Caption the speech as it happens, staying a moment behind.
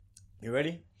You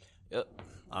ready? Yep.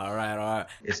 All right, all right.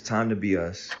 It's time to be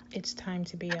us. It's time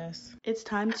to be us. It's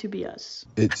time to be us.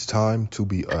 It's time to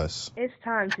be us. It's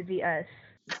time to be us.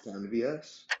 It's time to be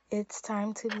us. It's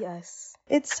time to be us.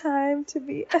 It's time to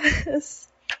be us.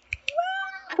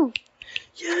 Woo!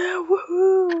 Yeah,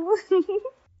 woohoo!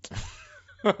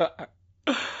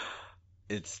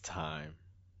 It's time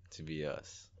to be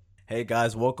us. Hey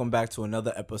guys, welcome back to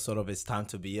another episode of It's Time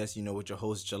to BS. You know, with your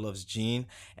host, Jaloves Gene.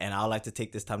 And I'd like to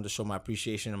take this time to show my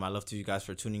appreciation and my love to you guys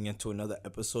for tuning in to another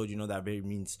episode. You know, that really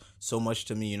means so much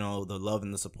to me, you know, the love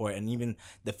and the support and even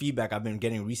the feedback. I've been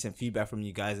getting recent feedback from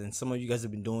you guys, and some of you guys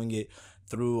have been doing it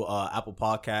through Apple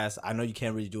Podcasts. I know you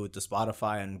can't really do it to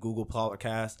Spotify and Google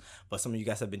Podcasts, but some of you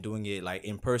guys have been doing it like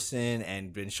in person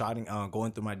and been shouting,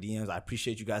 going through my DMs. I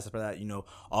appreciate you guys for that. You know,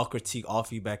 all critique, all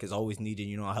feedback is always needed.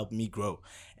 You know, help me grow.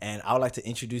 And I would like to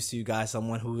introduce to you guys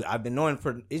someone who I've been knowing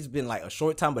for, it's been like a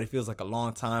short time, but it feels like a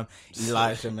long time.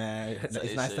 Elijah, man.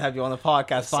 It's nice to have you on the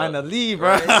podcast. Finally,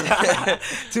 bro.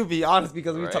 To be honest,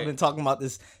 because we've been talking about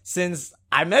this since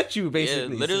I met you,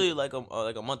 basically. Yeah, literally like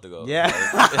a month ago. Yeah.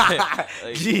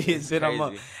 Like, Gee, it's been a crazy.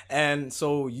 month. And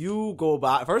so you go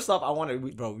about, first off, I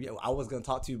was going to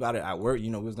talk to you about it at work. You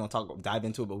know, we was going to dive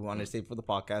into it, but we wanted to save it for the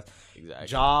podcast. Exactly.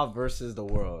 Ja versus the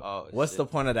world. Oh, What's shit. the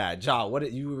point of that? Ja,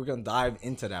 you were going to dive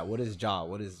into that. What is Ja?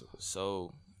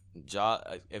 So,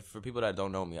 if for people that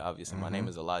don't know me, obviously, my name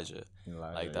is Elijah.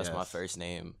 Like, that's my first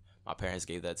name. My parents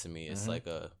gave that to me. It's like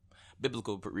a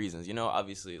biblical reasons, you know,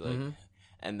 obviously, like,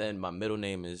 and then my middle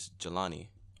name is Jelani.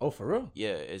 Oh, for real? Yeah,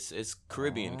 it's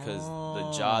Caribbean because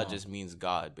the Ja just means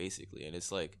God, basically, and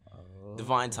it's like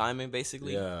divine timing,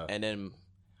 basically. Yeah. And then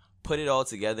put it all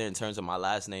together in terms of my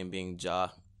last name being Ja.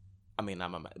 I mean,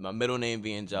 not my middle name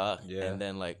being Ja. Yeah. And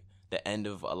then like the end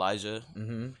of Elijah.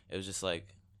 It was just like,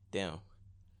 damn,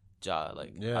 Ja.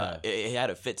 Like, Yeah. It had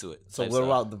a fit to it. So type what stuff.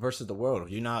 about the versus the world?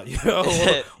 You're not,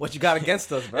 what you got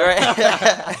against us, bro?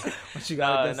 Right. What you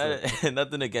got against us?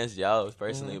 Nothing against y'all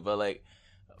personally, but like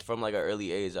from like an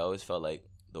early age, I always felt like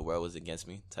the world was against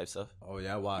me, type stuff. Oh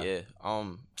yeah, why? Yeah.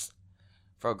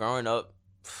 For growing up,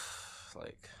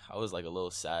 like I was like a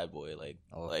little sad boy. Like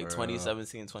Oh, like for real.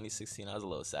 2017, 2016, I was a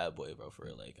little sad boy, bro. For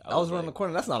real. Like I was around like, the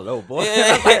corner. That's not low, boy.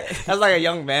 Yeah. That's like a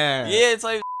young man. Yeah, it's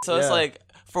like so. It's Yeah. like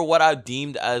for what I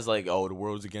deemed as like, oh, the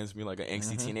world's against me, like an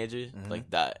angsty teenager, like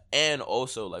that, and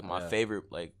also like my favorite,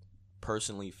 like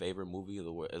personally favorite movie of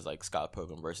the world is like Scott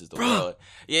Pilgrim versus the World.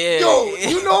 Yeah, Yo,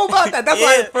 you know about that? That's Yeah.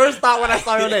 what I first thought when I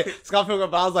saw your name, Scott Pilgrim.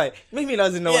 But I was like, maybe he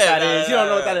doesn't know what that is. You don't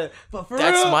know what that is. But for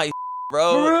That's real, my for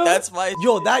bro. real? That's my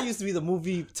Yo, that used to be the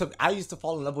movie. I used to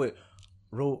fall in love with.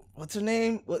 What's her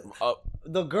name?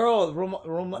 The girl,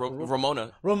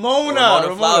 Ramona.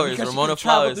 Ramona Flowers. because she Ramona could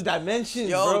travel Flowers. through dimensions,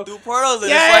 Yo, bro. through portals, and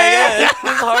Yeah. it's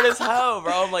like, it's hard as hell,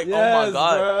 bro. I'm like, oh Yes, my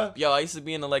god, bro. yo, I used to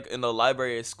be in the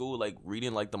library at school, like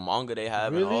reading like the manga they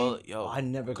have and all. Really? Yo, I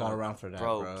never got around for that,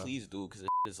 bro. Please do, because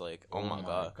it's like, oh my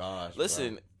god. Gosh,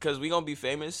 Listen, because we gonna be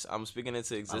famous. I'm speaking into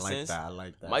bro. existence. I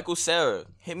like that. Michael Cera,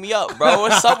 hit me up, bro.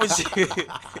 What's up with you?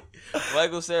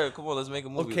 Michael Cera, come on, let's make a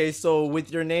movie. Okay, so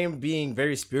with your name being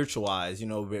very spiritualized, you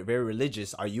know, very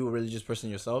religious, are you a religious person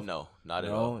yourself? No, not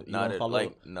at No? all. You Not don't at follow,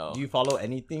 like no. Do you follow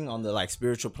anything on the like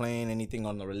spiritual plane, anything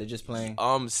on the religious plane?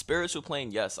 Spiritual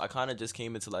plane, yes. I kind of just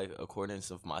came into like accordance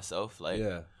of myself. Like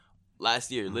Yeah. last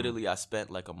year, literally, I spent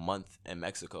like a month in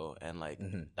Mexico, and like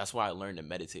that's where I learned to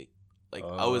meditate. Like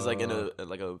I was like in a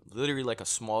literally like a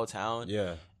small town,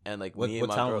 Yeah. and like What me and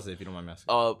my town girl, was it, if you don't mind me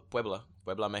asking?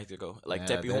 Puebla, Mexico, like Yeah,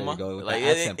 there you Tepihuma. go, with Like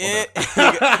that accent,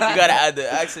 you gotta add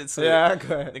the accent to Yeah, it.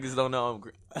 go ahead. Niggas don't know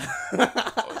I'm.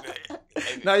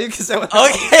 No, you can say what.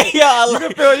 Okay, yeah, You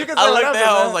can feel. You can say I looked whatever, down.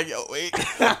 I man. was like, yo, wait.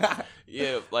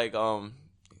 Yeah, like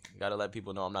gotta let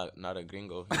people know I'm not a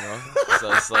gringo, you know.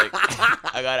 So it's like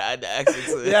I gotta add the accent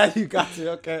to it. Yeah, you got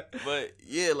to. Okay. But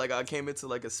yeah, like I came into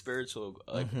like a spiritual,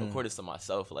 like accordance to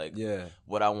myself, like Yeah.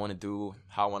 what I want to do,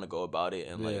 how I want to go about it,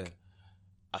 and Yeah. like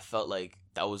I felt like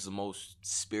that was the most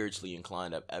spiritually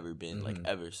inclined I've ever been, like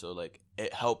ever. So like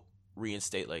it helped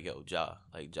reinstate like Ja,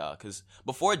 because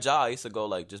before Ja I used to go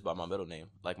like just by my middle name.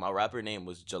 Like my rapper name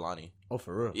was Jelani. Oh,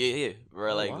 for real. Yeah,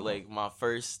 bro. Like wow. like my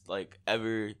first like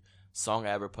ever song I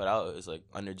ever put out is like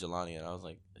under Jelani, and I was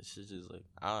like, this shit just like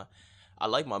I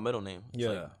like my middle name. It's Yeah.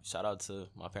 like, shout out to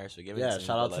my parents for giving it Yeah. to me.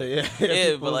 Shout out but, to like,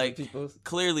 yeah. but like people's.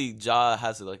 clearly Ja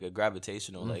has like a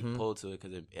gravitational like pull to it,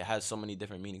 because it has so many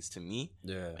different meanings to me,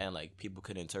 Yeah. and like people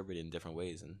could interpret it in different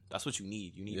ways, and that's what you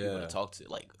need. You need Yeah. people to talk to,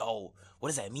 like, oh, what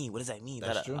does that mean? What does that mean?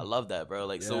 That's true. I love that, bro.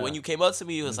 Like, so Yeah. when you came up to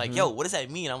me, it was like, yo, what does that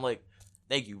mean? I'm like,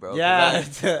 Thank you, bro. Yeah.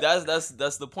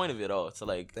 That's the point of it all. To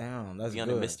like, damn, that's be good.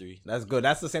 on a mystery. That's good.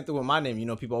 That's the same thing with my name. You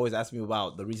know, people always ask me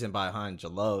about the reason behind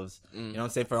Jaloves. You know what I'm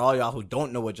saying? For all y'all who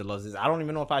don't know what Jaloves is, I don't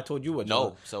even know if I told you what.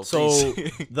 No. So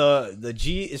please. the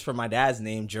G is for my dad's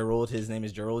name, Gerald. His name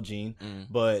is Gerald Jean.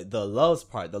 But the loves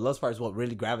part is what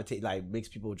really gravitate, like makes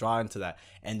people draw into that,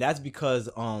 and that's because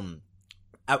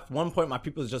at one point my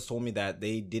people just told me that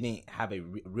they didn't have a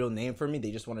real name for me.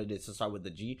 They just wanted it to start with the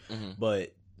G,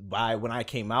 but when I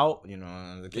came out, you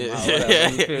know, you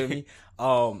feel me?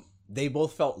 They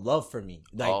both felt love for me.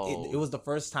 Like it was the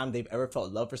first time they've ever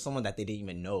felt love for someone that they didn't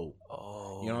even know.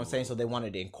 You know what I'm saying? So they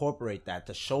wanted to incorporate that,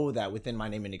 to show that within my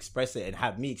name and express it, and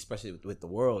have me express it with the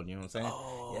world. You know what I'm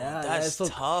saying? That's so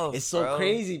tough. It's so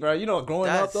crazy, bro. You know, growing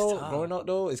up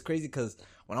though, it's crazy because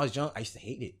when I was young, I used to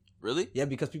hate it. Really? Yeah,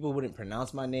 because people wouldn't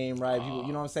pronounce my name right. People,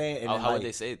 you know what I'm saying? And how would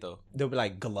they say it though? They'll be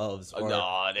like gloves, or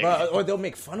they'll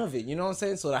make fun of it. You know what I'm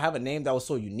saying? So to have a name that was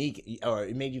so unique, or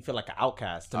it made you feel like an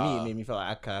outcast. To me, it made me feel like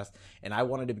an outcast, and I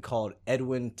wanted to be called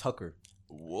Edwin Tucker.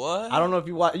 What? I don't know if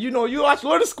you watch. You know, you watch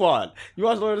Lord of Squad. You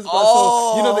watch Lord of Squad.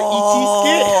 So you know the ET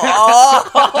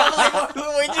skit.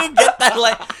 Where'd you get that?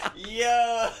 Like,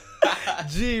 yeah.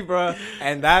 G, bro,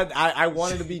 and that I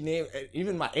wanted to be named.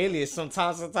 Even my alias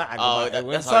sometimes I go by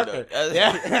Edwin that's hard Tucker.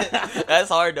 Yeah, that's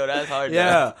hard though.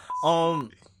 Yeah.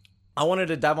 I wanted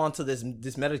to dive onto this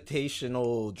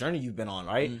meditational journey you've been on,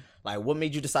 right? Like, what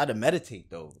made you decide to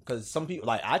meditate though? Because some people,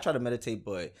 like, I try to meditate,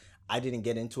 but I didn't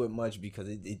get into it much because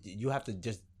you have to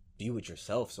just be with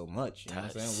yourself so much. You know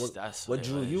what I'm saying? What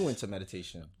drew you into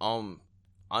meditation?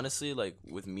 Honestly, like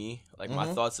with me, like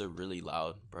my thoughts are really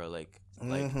loud, bro. Like,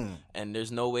 and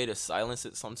there's no way to silence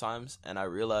it sometimes. And I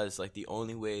realized like the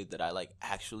only way that I like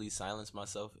actually silence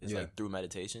myself is like through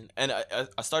meditation. And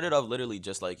I started off literally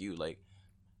just like you, like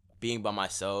being by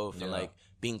myself and like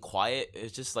being quiet.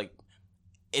 It's just like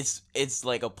it's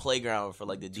like a playground for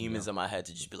like the demons in my head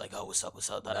to just be like, oh, what's up,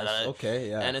 da, da, da. Okay,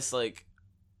 yeah. And it's like,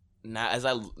 as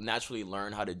I naturally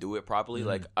learn how to do it properly,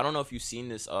 like I don't know if you've seen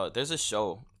this. There's a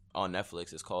show on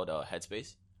Netflix. It's called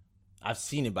Headspace. I've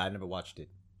seen it, but I never watched it.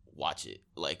 Watch it.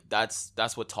 Like that's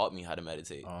what taught me how to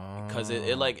meditate, because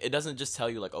it like, it doesn't just tell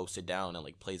you like, oh, sit down and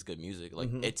like plays good music. Like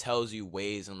it tells you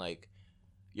ways, and like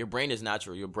your brain is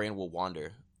natural. Your brain will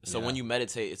wander. So when you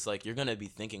meditate, it's like you're gonna be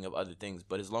thinking of other things,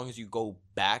 but as long as you go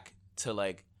back to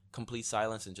like complete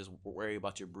silence and just worry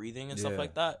about your breathing and stuff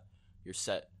like that, you're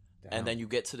set. Damn. And then you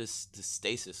get to this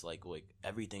stasis, like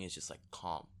everything is just like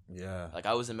calm. Yeah. Like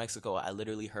I was in Mexico, I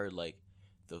literally heard like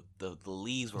the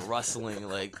leaves were rustling,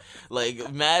 like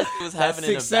mad was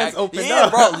happening in the back. Yeah,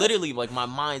 bro, literally like my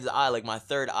mind's eye, like my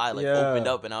third eye, like opened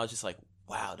up, and I was just like,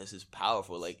 wow, this is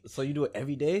powerful. Like, so you do it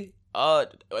every day? I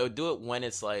would do it when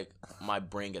it's like my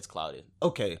brain gets clouded.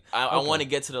 Okay. I want to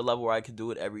get to the level where I could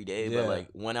do it every day, but like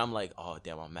when I'm like, oh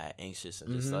damn, I'm mad anxious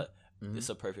and just like, it's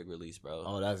a perfect release, bro.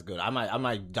 Oh, that's good. I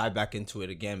might dive back into it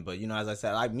again, but you know, as I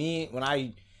said, like me, when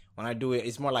I do it,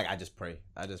 it's more like I just pray.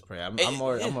 I'm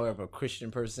more of a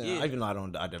Christian person. Yeah. Even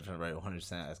though I definitely write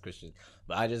 100% as Christian,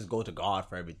 but I just go to God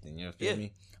for everything. You know, feel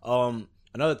me?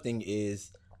 Another thing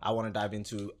is I want to dive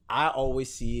into. I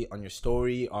always see on your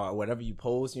story or whatever you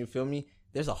post, you feel me?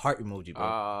 There's a heart emoji,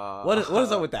 bro. What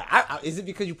is up with that? Is it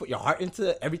because you put your heart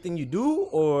into everything you do,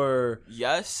 or?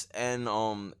 Yes, and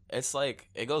it's like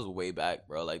it goes way back,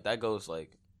 bro. Like that goes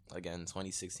like, again,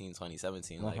 2016,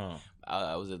 2017. Like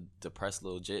I was a depressed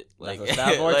little jit, like, like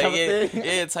type of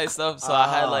thing? Type stuff. So I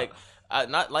had like,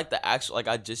 not like the actual, like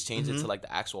I just changed it to like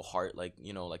the actual heart, like,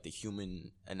 you know, like the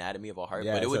human anatomy of a heart.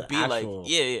 But it would be actual, like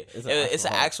it's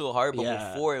an actual heart, but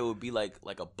before it would be like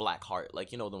a black heart,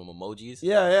 like, you know, the emojis.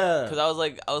 Because I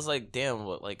was like damn,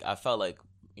 like I felt like,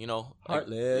 you know,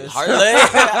 heartless.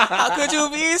 How could you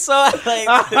be so like?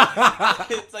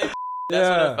 It's like that's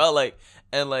what it felt like,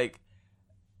 and like.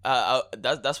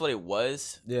 That's what it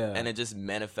was, and it just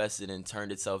manifested and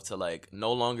turned itself to like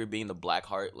no longer being the black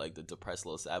heart, like the depressed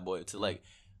little sad boy, to like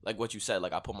what you said,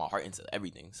 like I put my heart into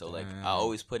everything. So like I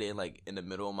always put it in like in the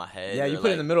middle of my head. Yeah, you put like,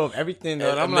 it in the middle of everything.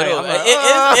 Though.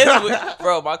 It's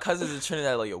bro. My cousins in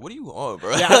Trinidad like, yo, what are you on,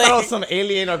 bro? Yeah, I thought it was some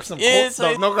alien or some cult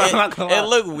stuff. It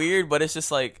looked weird, but it's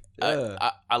just like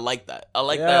I like that. I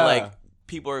like that like.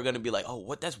 People are gonna be like, "Oh,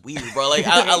 what? That's weird, bro." Like,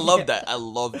 I love that. I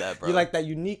love that, bro. You like that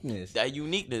uniqueness.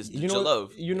 You know,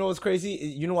 love. You know what's crazy?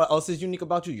 You know what else is unique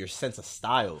about you? Your sense of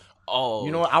style. Oh,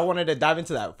 you know what? I wanted to dive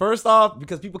into that. First off,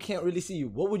 because people can't really see you,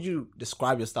 what would you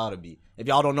describe your style to be? If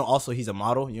y'all don't know, also he's a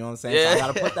model. You know what I'm saying? Yeah. So I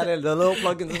gotta put that in the little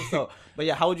plugins and stuff. But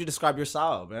yeah, how would you describe your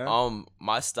style, man?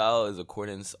 My style is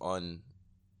accordance on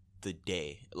the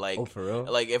day. Like, oh, for real?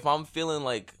 Like if I'm feeling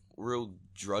like real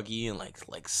druggy and like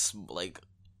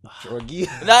Druggy.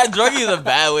 Not druggy is a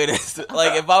bad way to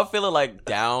like. If I'm feeling like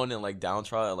down and like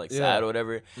downtrodden, like sad or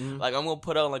whatever, like I'm gonna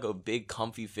put on like a big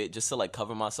comfy fit just to like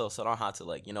cover myself, so I don't have to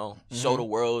like show the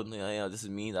world, this is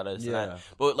me, that.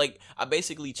 But like I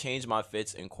basically change my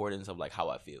fits in accordance of like how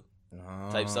I feel,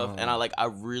 type stuff, and I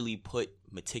really put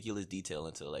meticulous detail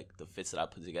into like the fits that I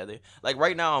put together. Like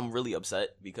right now, I'm really upset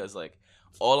because like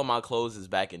all of my clothes is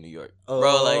back in New York,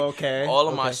 bro. Like all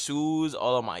of my shoes,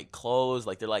 all of my clothes,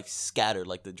 like they're like scattered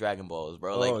like the Dragon Balls,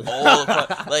 bro. Like all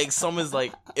of like some is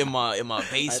like in my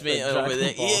basement over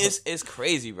there. Yeah, it's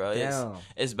crazy, bro.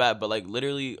 It's bad, but like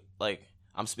literally, like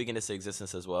I'm speaking this to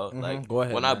existence as well. Like go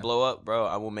ahead, when I blow up, bro,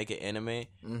 I will make it anime,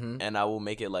 and I will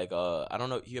make it like I don't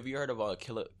know. Have you heard of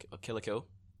Kill la Kill?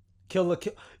 Kill la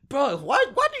Kill, bro. Why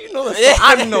do you know this?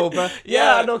 I know, bro.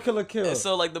 Yeah, I know Kill la Kill.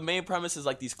 So like the main premise is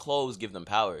like these clothes give them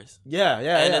powers. Yeah.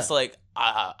 And it's like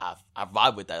I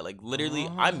vibe with that. Like literally,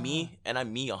 I'm me and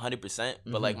I'm me 100%.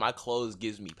 But like my clothes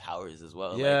gives me powers as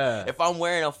well. Yeah. Like, if I'm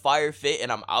wearing a fire fit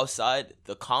and I'm outside,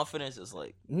 the confidence is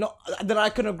like no. Then I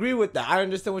can agree with that. I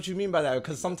understand what you mean by that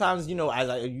because sometimes as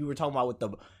you were talking about with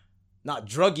the. Not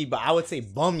druggy, but I would say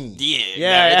bummy.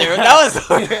 Yeah. That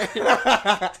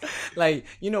was like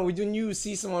when you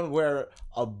see someone wear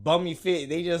a bummy fit,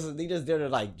 they just there to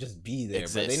like just be there,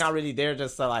 but they're not really there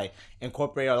just to like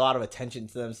incorporate a lot of attention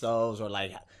to themselves or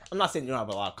like. I'm not saying you don't have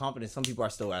a lot of confidence. Some people are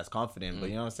still as confident, but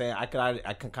you know what I'm saying.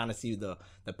 I can kind of see the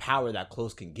power that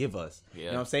clothes can give us. Yeah. You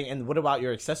know what I'm saying. And what about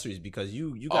your accessories? Because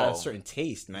you got a certain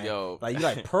taste, man. Yo, like you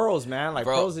like pearls, man. Like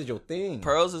pearls is your thing.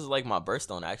 Pearls is like my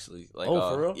birthstone, actually. Like,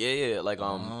 for real? Yeah. Like so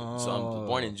I'm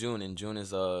born in June, and June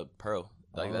is a pearl.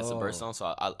 Like that's a birthstone.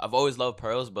 So I've always loved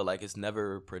pearls, but like it's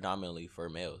never predominantly for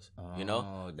males.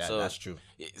 That's true.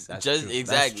 That's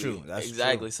true.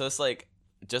 Exactly. So it's like.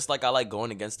 Just like I like going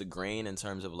against the grain in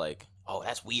terms of like, oh,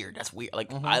 that's weird.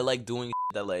 Like I like doing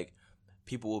that like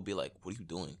people will be like, what are you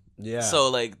doing? Yeah.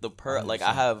 So like the pearl, 100%. Like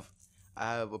I have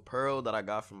a pearl that I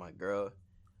got from my girl.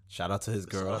 Shout out to his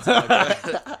girl.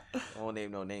 I won't name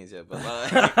no names yet, but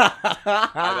I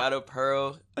got a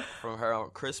pearl from her on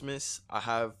Christmas. I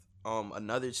have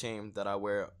another chain that I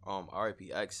wear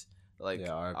RIPX. Like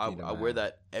I wear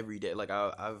that every day. Like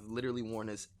I've literally worn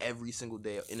this every single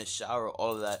day in the shower,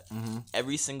 all of that,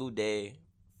 every single day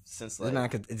since like.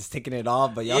 This man is taking it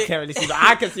off, but y'all can't really see. But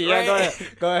I can see. Yeah,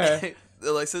 go ahead.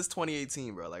 Like since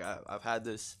 2018, bro. Like I've had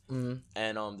this, and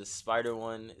the spider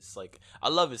one. It's like I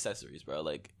love accessories, bro.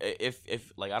 Like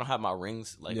if like I don't have my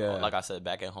rings, like I said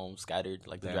back at home, scattered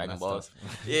like the Dragon Balls.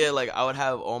 Yeah, like I would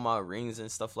have all my rings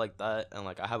and stuff like that, and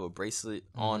like I have a bracelet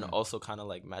on, also kind of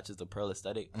like matches the pearl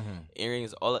aesthetic.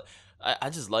 Earrings, all that.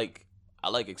 I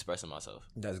like expressing myself.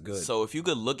 That's good. So if you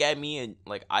could look at me and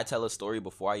like I tell a story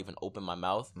before I even open my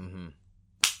mouth.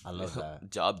 I love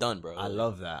that. Job done, bro. I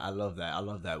love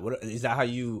that. What is that? How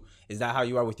you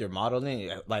are with your modeling?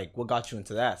 Like, what got you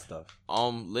into that stuff?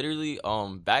 Literally,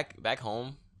 back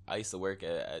home, I used to work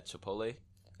at Chipotle.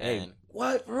 And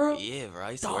what, bro? Yeah, bro.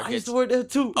 I used to work there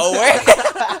too. Oh, where?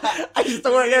 I used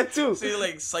to work there too. See,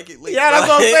 like psychic link. Yeah, that's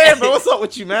what I'm saying, bro. What's up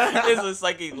with you, man? It's a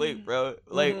psychic link, bro.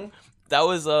 Like that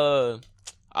was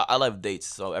I love dates,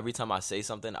 so every time I say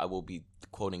something, I will be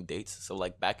quoting dates. So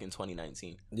like back in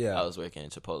 2019, I was working in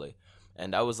Chipotle,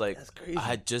 and I was like, that's crazy. I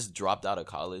had just dropped out of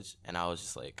college, and I was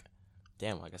just like,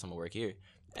 damn, I guess I'm gonna work here.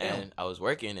 And I was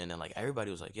working, and then like everybody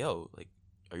was like, yo, like,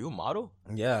 are you a model?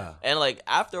 Yeah. And like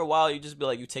after a while, you just be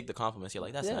like, you take the compliments. You're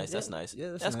like, that's nice. That's nice.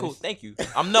 Yeah, that's nice. Cool. Thank you.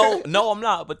 I'm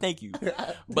not, but thank you.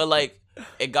 But like,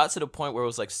 it got to the point where it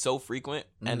was like so frequent,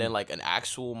 and then like an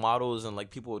actual models and like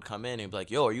people would come in and be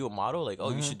like, yo, are you a model? Like,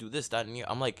 oh, you should do this, that, and here.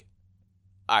 I'm like,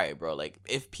 all right, bro. Like,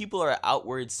 if people are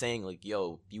outward saying like,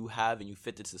 yo, you have and you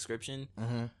fit this description,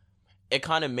 it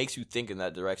kind of makes you think in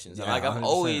that direction. So, like, I've 100%.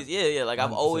 Always, like 100%.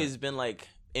 I've always been like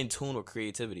in tune with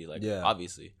creativity, like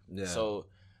obviously. Yeah. So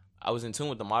I was in tune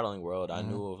with the modeling world. I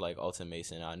knew of like Alton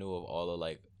Mason. I knew of all of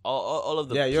like all of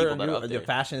the people that are up there. Your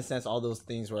fashion sense, all those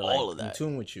things were like all of that. In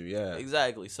tune with you. Yeah,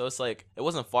 exactly. So it's like it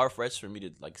wasn't far fetched for me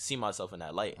to like see myself in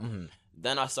that light.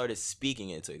 Then I started speaking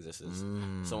it into existence.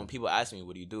 So when people ask me,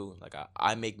 what do you do? Like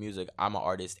I make music. I'm an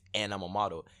artist and I'm a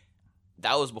model.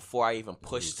 That was before I even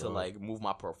pushed to like move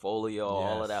my portfolio,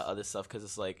 all of that other stuff. Because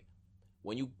it's like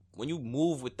when you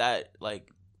move with that like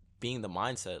being the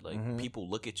mindset, like people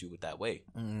look at you with that way.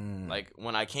 Like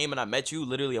when I came and I met you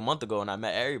literally a month ago, and I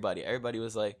met everybody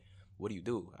was like, what do you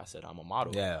do? I said, I'm a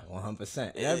model. Yeah,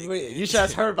 100%. Everybody, you should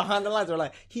have heard behind the lines. They're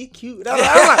like, he cute. I'm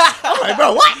like,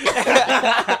 bro, what?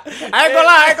 I ain't gonna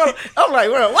lie. I'm like,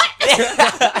 bro,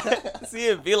 what? See,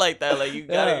 it be like that. Like you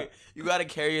gotta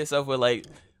carry yourself with like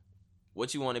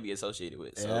what you want to be associated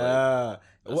with. So,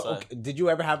 Did you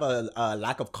ever have a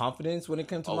lack of confidence when it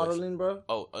came to modeling, bro?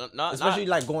 Especially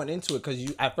like going into it, because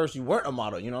you at first you weren't a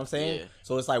model. You know what I'm saying? Yeah.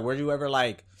 So it's like, were you ever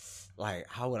like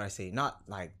how would I say, not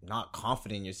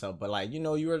confident in yourself, but like, you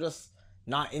know, you were just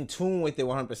not in tune with it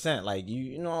 100%. Like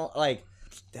you know, like,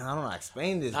 damn, I don't know how to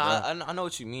explain this, bro. I know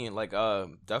what you mean. Like,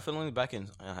 definitely back in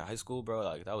high school, bro.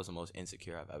 Like, that was the most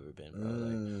insecure I've ever been, bro.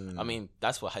 Like, I mean,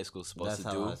 that's what high school's supposed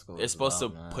to do. It's supposed to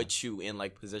put you in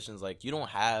like positions like you don't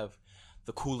have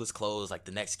the coolest clothes like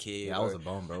the next kid. Yeah, I was a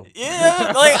bum, bro.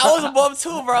 Yeah, like I was a bum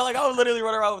too, bro. Like I was literally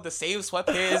running around with the same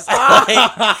sweatpants.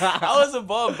 I was a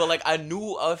bum, but like I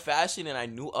knew of fashion and I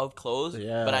knew of clothes.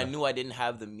 Yeah. But I knew I didn't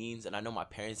have the means, and I know my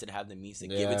parents didn't have the means to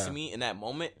give it to me in that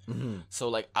moment. Mm-hmm. So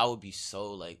like I would be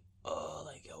so like,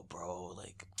 like yo, bro,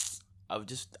 like I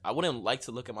wouldn't like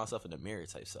to look at myself in the mirror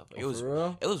type stuff. Like, it was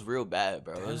real bad,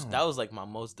 bro. That was like my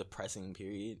most depressing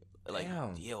period. Like,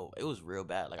 yo, it was real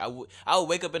bad. Like, I would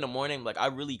wake up in the morning, like, I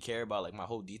really care about, like, my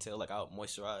whole detail. Like, I would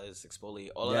moisturize, exfoliate,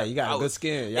 all of that. Yeah, you got good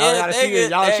skin. Y'all gotta see it.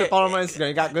 Y'all should follow my Instagram.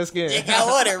 You got good skin. Yeah, I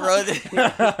want it,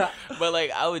 bro. But, like,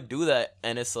 I would do that,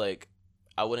 and it's like,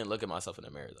 I wouldn't look at myself in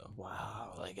the mirror, though.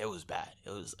 Wow. Like, it was bad.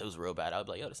 It was real bad. I would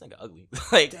be like, yo, this nigga ugly.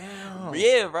 Like, damn.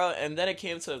 Yeah, bro. And then it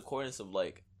came to the accordance of,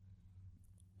 like,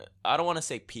 I don't want to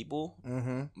say people,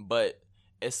 but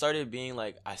it started being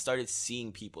like I started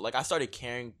seeing people. Like I started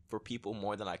caring for people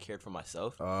more than I cared for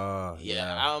myself.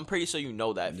 Yeah. I'm pretty sure you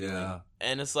know that feeling. Yeah.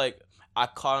 And it's like I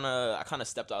kind of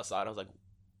stepped outside. I was like,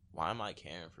 why am I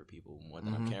caring for people more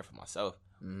than I'm caring for myself?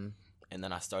 And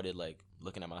then I started like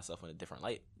looking at myself in a different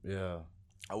light. Yeah.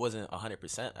 I wasn't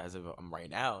 100% as if I'm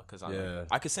right now, because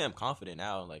I could say I'm confident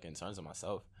now, like in terms of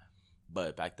myself.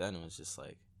 But back then it was just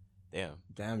like,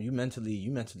 damn, you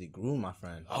mentally grew, my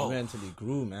friend. You mentally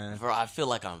grew, man. Bro, I feel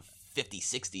like I'm 50,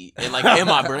 60 and like in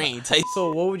my brain.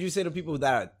 So what would you say to people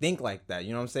that think like that?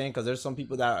 You know what I'm saying? Because there's some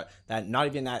people that not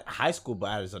even at high school,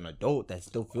 but as an adult, that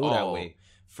still feel that way.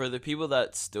 For the people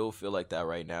that still feel like that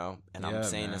right now, and I'm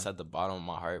saying this at the bottom of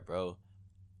my heart, bro,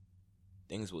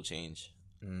 things will change.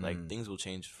 Like, things will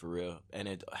change for real. And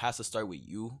it has to start with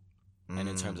you, and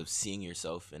in terms of seeing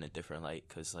yourself in a different light.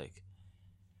 Because, like,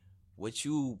 what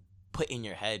you put in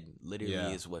your head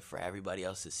literally is what for everybody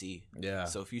else to see. Yeah.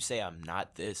 So if you say I'm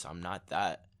not this, I'm not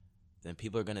that, then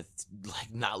people are gonna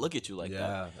like not look at you like that.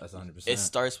 Yeah, that's 100%. It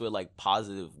starts with like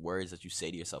positive words that you say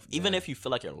to yourself, even if you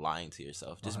feel like you're lying to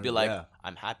yourself. Just be like,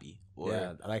 I'm happy.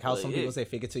 Or, like how some people say,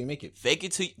 "Fake it till you make it." Fake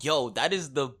it till that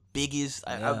is the biggest.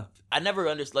 I never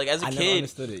understood. Like as a kid,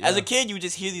 as a kid, you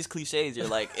just hear these cliches. You're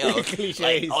like, yo, cliches.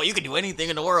 Like, oh, you can do anything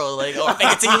in the world. Like, oh,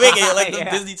 fake it till you make it. Like the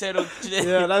Disney Channel.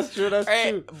 Yeah, that's true. That's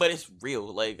true. But it's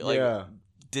real. Like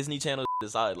Disney Channel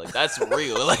aside, like that's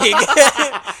real. Like,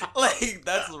 like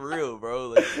that's real, bro.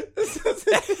 Like, I've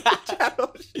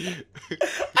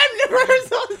never heard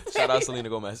something. Shout out Selena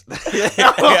Gomez.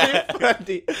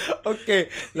 Okay,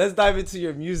 let's dive into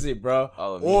your music, bro.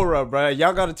 Aura, bro.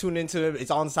 Y'all gotta tune into it.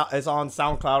 It's on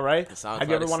SoundCloud, right? SoundCloud. Have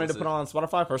you ever wanted to put it on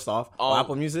Spotify? First off, or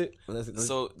Apple Music.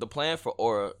 So the plan for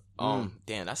Aura.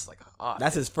 Damn, that's like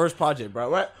that's his first project, bro.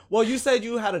 Right? Well, you said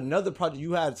you had another project.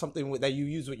 You had something that you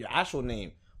used with your actual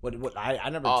name. What? I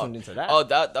never tuned into that. Oh,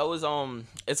 that was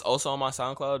it's also on my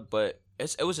SoundCloud, but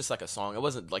it was just like a song. It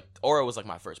wasn't like Aura was like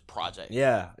my first project.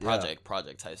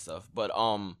 Project type stuff. But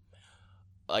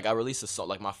like I released a song,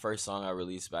 like my first song I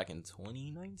released back in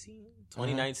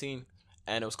 2019,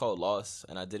 and it was called Lost,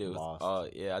 and I did it with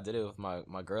I did it with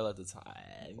my girl at the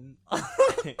time.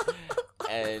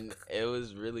 And it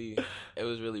was really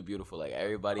beautiful. Like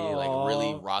everybody like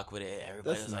really rock with it.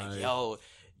 Everybody was like, yo,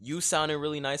 you sounded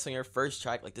really nice on your first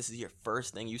track. Like, this is your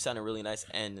first thing. You sounded really nice.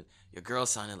 And your girl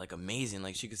sounded, like, amazing.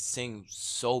 Like, she could sing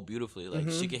so beautifully. Like,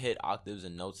 she could hit octaves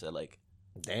and notes that, like...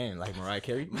 Damn, like Mariah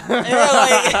Carey?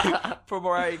 Like, for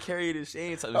Mariah Carey to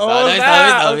Shane. So then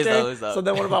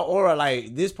what about Aura?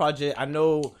 Like, this project, I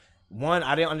know... One,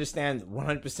 I didn't understand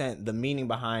 100% the meaning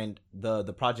behind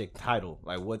the project title.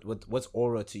 Like, what's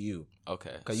Aura to you?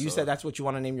 Okay. Because you said that's what you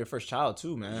want to name your first child,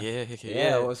 too, man. Yeah.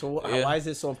 So why is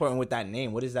it so important with that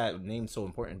name? What is that name so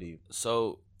important to you?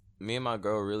 So, me and my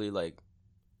girl really, like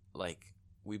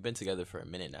we've been together for a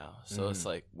minute now. So, it's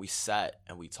like, we sat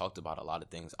and we talked about a lot of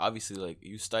things. Obviously, like,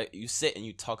 you sit and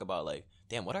you talk about, like,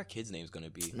 damn, what our kids' names gonna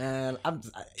be? Man, I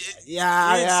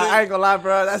ain't gonna lie,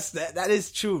 bro. That is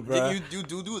true, bro. You do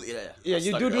yeah.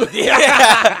 You do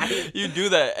you do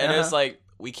that, and it's like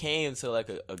we came to like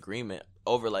an agreement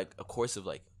over like a course of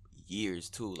like years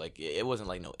too. Like it wasn't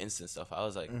like no instant stuff. I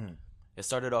was like, it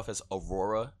started off as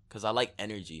Aurora because I like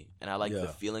energy and I like the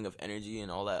feeling of energy and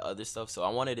all that other stuff. So I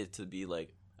wanted it to be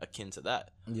like akin to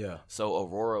that. Yeah. So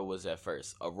Aurora was at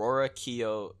first. Aurora,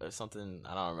 Keo, or something,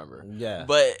 I don't remember. Yeah.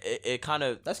 But it kind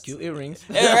of... That's cute. Earrings.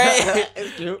 Right?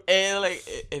 It's cute. And like,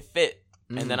 it fit.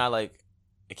 Mm. And then I like,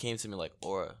 it came to me like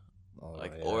Aura. Oh,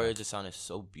 Like yeah. Aura just sounded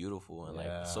so beautiful and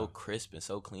Yeah. like so crisp and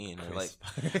so clean and like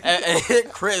Crisp.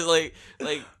 and crisp like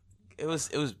it was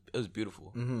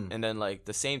beautiful. Mm-hmm. And then like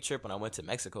the same trip when I went to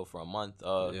Mexico for a month,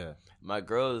 Yeah. my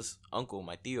girl's uncle,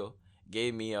 my tío,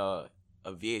 gave me a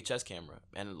VHS camera,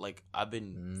 and like I've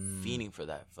been fiending for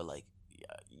that for like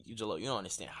you don't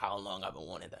understand how long I've been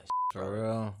wanting that shit, For bro.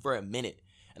 real. For a minute.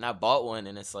 And I bought one,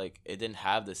 and it's like it didn't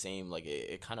have the same like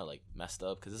it kind of like messed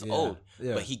up because it's old.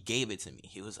 Yeah. But he gave it to me.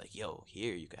 He was like, "Yo,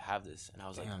 here you could have this," and I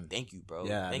was Damn. like, "Thank you, bro.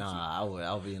 Yeah. Thank you."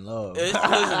 I'll be in love. It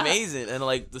was amazing, and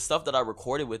like the stuff that I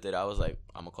recorded with it, I was like,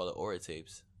 "I'm gonna call it Aura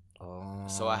tapes." Oh.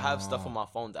 So I have stuff on my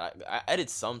phone that I edit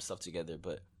some stuff together,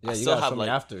 but Yeah, I you still gotta have show me like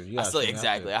after. You I gotta still show me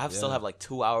exactly. after. Still Yeah. have like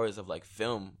 2 hours of like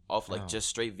film off like Damn. just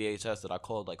straight VHS that I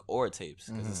called like Aura tapes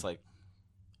because it's like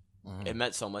it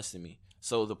meant so much to me.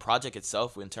 So the project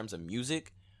itself, in terms of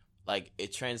music, like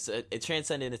it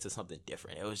transcended into something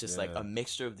different. It was just like a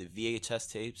mixture of the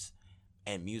VHS tapes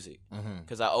and music.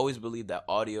 Because I always believe that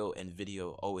audio and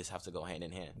video always have to go hand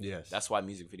in hand. Yes. That's why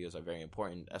music videos are very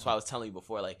important. That's why I was telling you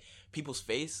before, like people's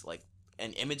face, like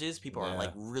and images, people are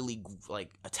like really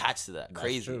like attached to that. That's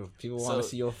crazy. true. People want to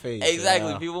see your face.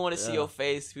 Exactly. Yeah. People want to see your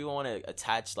face. People want to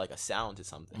attach like a sound to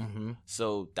something.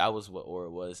 So that was what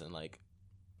Aura was, and like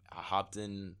I hopped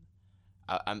in.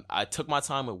 I took my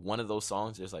time with one of those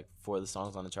songs. There's like 4 of the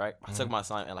songs on the track. I took my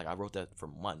time and like I wrote that for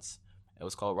months. It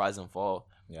was called Rise and Fall.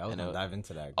 Yeah, I was gonna dive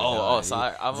into that.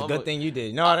 Sorry. It's a good thing you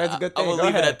did. No, that's a good thing. I'm gonna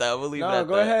leave it at that. I'm gonna leave it at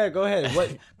that. Go ahead.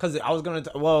 What? Because I was gonna.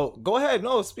 Go ahead.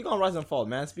 No, speak on Rise and Fall,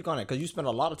 man. Speak on it, because you spent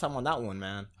a lot of time on that one,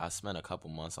 man. I spent a couple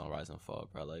months on Rise and Fall,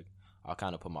 bro. Like I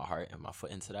kind of put my heart and my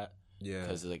foot into that. Yeah.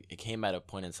 Because like it came at a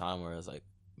point in time where it was like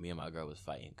me and my girl was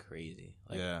fighting crazy.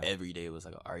 Like every day was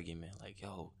like an argument. Like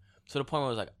yo, to the point where I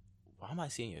was like, why am I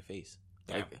seeing your face?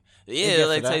 Like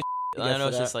like type. I know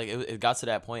it's just like it got to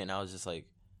that point, and I was just like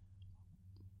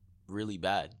really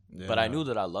bad. Yeah. But I knew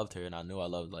that I loved her, and I knew I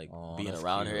loved like being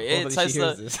around her. Hopefully It types she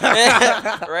hears of this.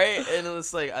 right, and it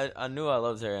was like I knew I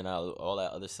loved her and all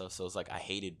that other stuff. So it's like I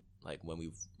hated like when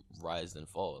we rise and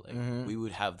fall. Like we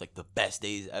would have like the best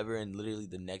days ever, and literally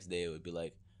the next day it would be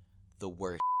like the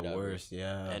worst. Worst,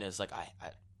 yeah. And it's like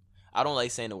I don't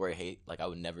like saying the word hate. Like I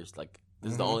would never like.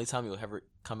 This is the only time it would ever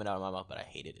come out of my mouth, but I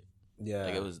hated it. Yeah.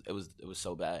 Like it was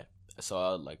so bad. So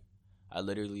I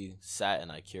literally sat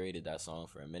and I curated that song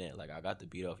for a minute. Like I got the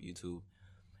beat off YouTube,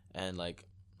 and like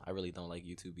I really don't like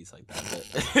YouTube beats like that.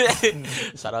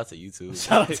 But shout out to YouTube.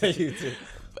 Shout out to YouTube.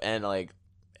 And like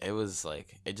it was like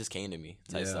it just came to me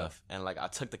type stuff. And like I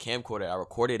took the camcorder, I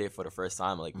recorded it for the first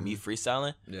time, like me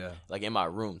freestyling. Yeah. Like in my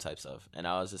room type stuff. And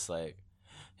I was just like,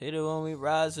 hit it when we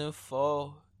rise and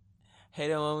fall. Hate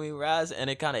it when we rise, and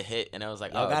it kind of hit, and I was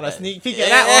like, I got a bet. sneak peek at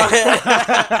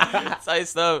that one. Type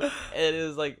stuff, and it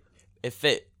was like, it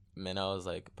fit, man. I was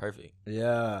like, perfect.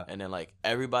 Yeah. And then like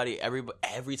every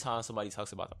time somebody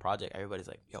talks about the project, everybody's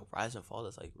like, yo, Rise and Fall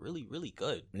is like really, really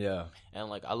good. Yeah. And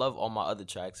like I love all my other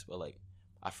tracks, but like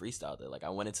I freestyled it. Like I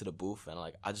went into the booth, and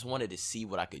like I just wanted to see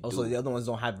what I could do. Also, the other ones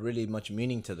don't have really much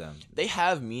meaning to them. They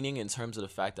have meaning in terms of the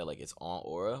fact that like it's on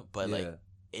Aura, but like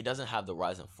it doesn't have the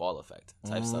rise and fall effect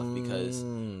type stuff, because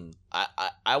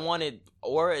I wanted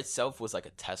Aura itself was like a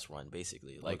test run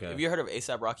basically. Like have you heard of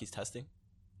A$AP Rocky's Testing?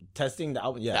 Testing the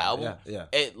album? Yeah. The album? Yeah.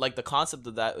 It like the concept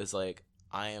of that is like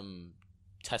I am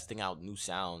testing out new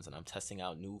sounds and I'm testing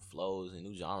out new flows and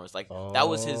new genres. Like that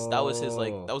was his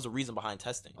like that was the reason behind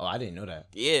testing. Oh, I didn't know that.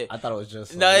 Yeah. I thought it was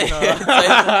just no, like,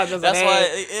 that's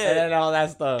why and all that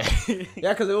stuff.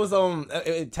 Yeah, because it was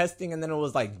testing, and then it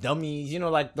was like dummies,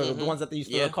 like the ones that they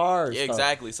used for the cars. Yeah,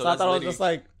 exactly. So I thought it was just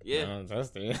like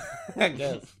testing. I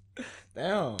guess.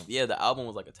 Damn. Yeah, the album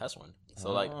was like a test run.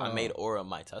 So like I made Aura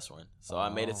my test run. So I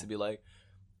made it to be like,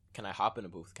 can I hop in a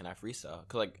booth? Can I freestyle?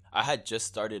 Cause like I had just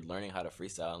started learning how to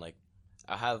freestyle, and like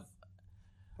I have,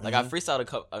 like I freestyled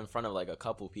in front of like a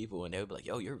couple people, and they would be like,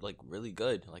 "Yo, you're like really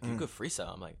good. Like you could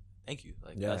freestyle." I'm like, "Thank you."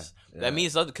 Like that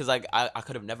means something, because like I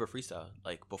could have never freestyled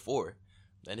like before,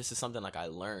 and this is something like I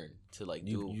learned to like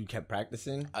do. You kept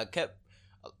practicing. I kept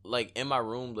like in my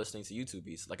room listening to YouTube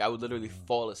beats. Like I would literally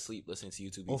fall asleep listening to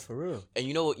YouTube beats. Oh, for real? And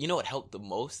you know what helped the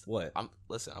most? What?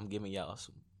 I'm giving y'all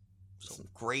some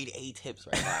grade A tips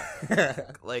right now.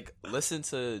 Like listen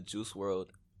to Juice WRLD,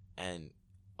 and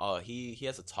he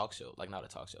has a talk show, like not a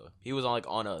talk show. He was on like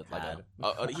on a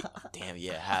like damn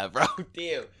yeah, have bro,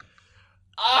 damn.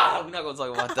 We're not gonna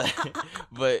talk about that.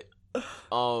 But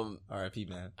R.I.P.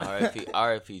 man.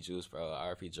 R.I.P. Juice, bro.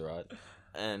 R.I.P. Gerard.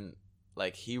 And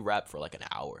like he rapped for like an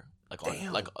hour, like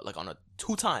on like on a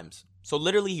 2 times. So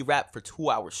literally he rapped for 2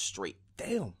 hours straight.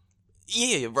 Damn.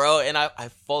 Yeah, bro, and I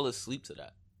fall asleep to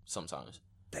that sometimes.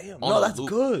 Damn. No, that's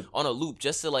good. On a loop,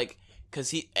 just to like,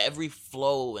 cause every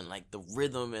flow and like the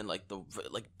rhythm and like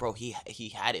bro, he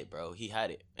had it, bro. He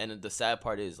had it. And the sad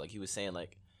part is, like, he was saying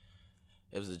like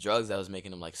it was the drugs that was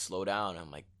making him like slow down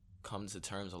and like come to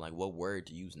terms on like what word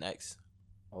to use next.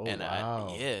 Oh, and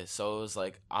wow. So it was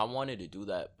like I wanted to do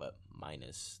that, but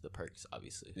minus the perks,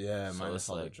 obviously. Yeah, so minus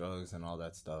all like, the drugs and all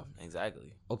that stuff.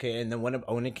 Exactly. Okay, and then when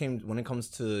it comes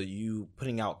to you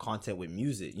putting out content with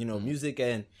music, you know, music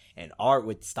and art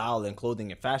with style and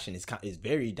clothing and fashion is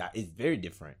very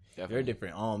different. Definitely. Very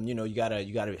different. You know, you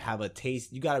gotta have a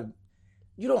taste.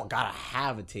 You don't gotta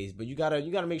have a taste, but you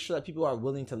gotta make sure that people are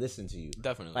willing to listen to you.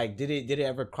 Definitely. Like, did it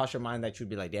ever cross your mind that you'd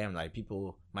be like, damn, like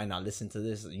people might not listen to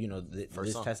this, you know,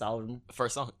 this test album?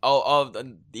 First song.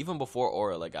 Even before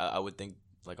Aura, like I would think,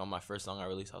 like on my first song I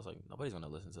released, I was like, nobody's gonna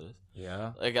listen to this.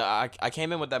 Yeah. Like I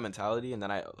came in with that mentality, and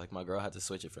then my girl had to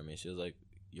switch it for me. She was like,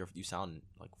 you sound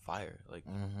like fire, like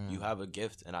you have a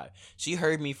gift. And she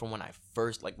heard me from when I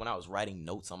was writing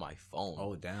notes on my phone.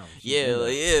 Oh damn.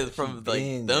 From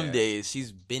like them days.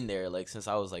 She's been there like since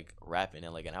I was like rapping,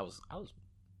 and I was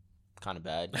kind of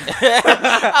bad.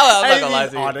 I'm not gonna lie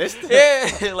to you. Honest.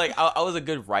 Yeah, like I was a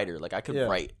good writer. Like I could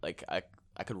write. Like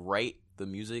I could write the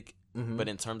music, but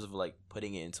in terms of like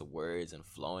putting it into words and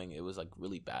flowing, it was like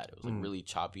really bad. It was like really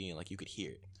choppy, and like you could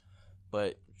hear it.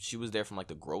 But she was there from like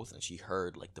the growth, and she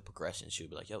heard like the progression. She would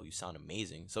be like, yo, you sound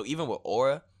amazing. So even with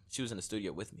Aura, she was in the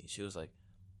studio with me. She was like,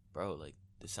 bro, like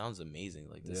this sounds amazing.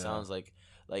 Like this sounds like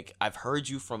I've heard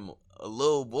you from a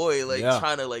little boy, like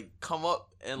trying to like come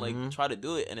up and like try to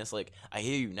do it. And it's like, I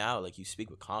hear you now, like you speak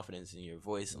with confidence in your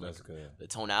voice, and like the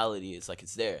tonality, it's like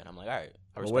it's there. And I'm like, all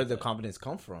right. Where did the confidence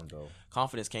come from though?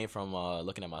 Confidence came from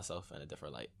looking at myself in a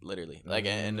different light, literally. Like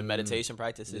in the meditation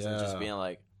practices and just being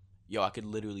like, yo, I could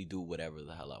literally do whatever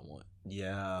the hell I want.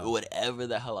 Yeah. Whatever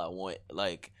the hell I want.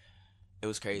 Like, it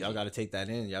was crazy. Y'all got to take that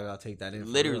in.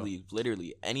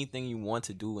 Literally, anything you want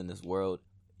to do in this world,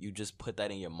 you just put that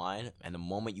in your mind. And the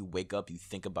moment you wake up, you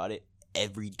think about it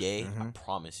every day, I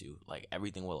promise you, like,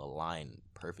 everything will align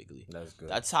perfectly. That's good.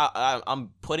 That's how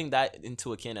I'm putting that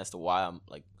into account as to why I'm,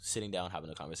 like, sitting down having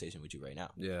a conversation with you right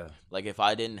now. Yeah. Like, if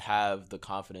I didn't have the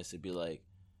confidence to be like,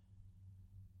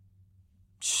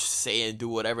 say and do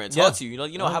whatever and talk to you,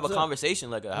 you know, have a conversation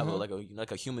like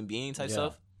a human being type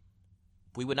stuff,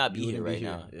 we would not be here right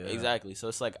now. Yeah. Exactly. So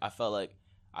it's like I felt like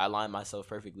I aligned myself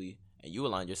perfectly, and you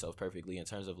aligned yourself perfectly in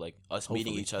terms of like us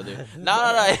meeting each other.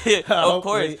 No. Of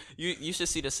course, you should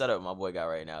see the setup my boy got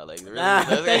right now. Like, really,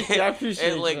 thank you. I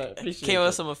appreciate it. Like, came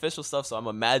with some official stuff, so I'm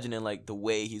imagining like the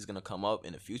way he's gonna come up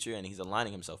in the future, and he's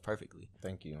aligning himself perfectly.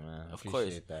 Thank you, man. Of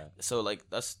course. That. So like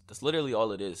that's literally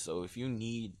all it is. So if you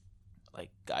need like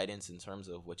guidance in terms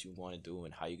of what you want to do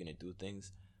and how you're gonna do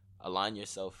things, align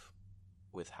yourself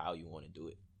with how you want to do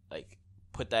it. Like,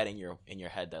 put that in your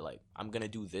head that like, I'm gonna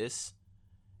do this,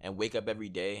 and wake up every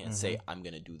day and say I'm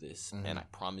gonna do this, and I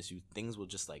promise you things will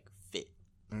just like fit.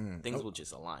 Things will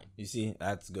just align. You see,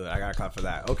 that's good. I got caught for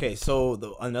that. Okay,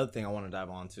 so another thing I want to dive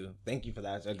on to. Thank you for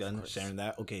that, again, sharing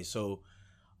that. Okay, so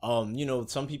you know,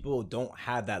 some people don't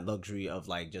have that luxury of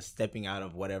like just stepping out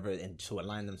of whatever and to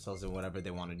align themselves in whatever they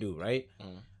want to do, right?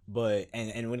 But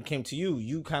and when it came to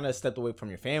you kind of stepped away from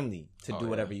your family to do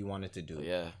whatever you wanted to do.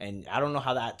 Yeah. And I don't know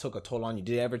how that took a toll on you.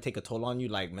 Did it ever take a toll on you,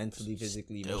 like mentally,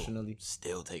 physically, emotionally?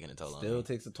 Still taking a toll on me. Still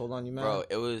takes a toll on you, man? Bro,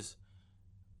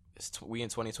 we in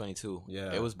 2022.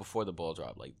 Yeah. It was before the ball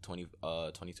drop, like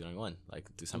 2021, like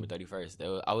December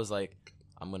 31st. I was like,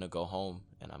 I'm going to go home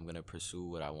and I'm going to pursue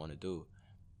what I want to do.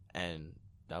 And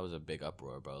that was a big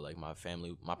uproar, bro. Like, my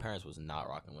parents was not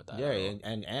rocking with that. Yeah,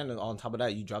 and on top of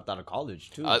that, you dropped out of college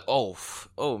too.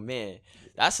 Oh man,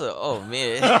 that's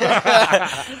man.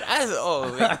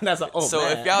 So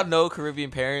if y'all know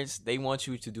Caribbean parents, they want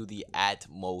you to do the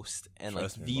utmost and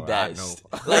like the best.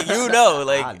 Like, you know,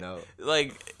 like I know.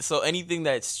 Like, so anything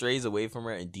that strays away from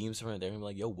her and deems from her, they're gonna be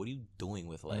like, yo, what are you doing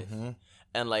with life?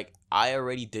 And like, I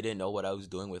already didn't know what I was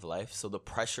doing with life, so the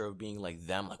pressure of being like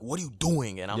them, like, what are you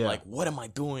doing? And I'm like, what am I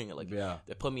doing? And like,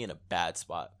 they put me in a bad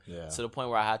spot. To the point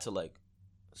where I had to like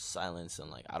silence and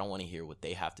like, I don't want to hear what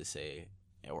they have to say,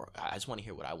 or I just want to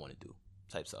hear what I want to do,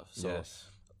 type stuff. So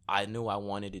I knew I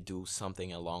wanted to do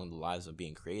something along the lines of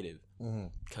being creative,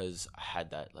 because I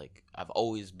had that, like, I've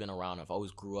always been around, I've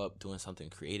always grew up doing something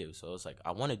creative. So it's like,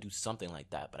 I want to do something like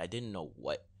that, but I didn't know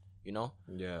what. You know?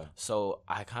 Yeah. So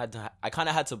I kind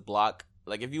of had to block.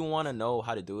 Like, if you want to know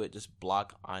how to do it, just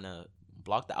block the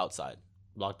outside.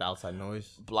 Block the outside noise.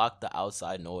 Block the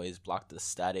outside noise. Block the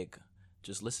static.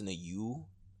 just listen to you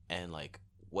and like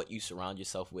what you surround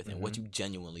yourself with and what you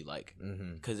genuinely like.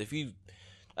 Because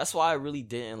that's why I really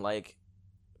didn't like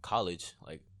college.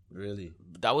 Like, really,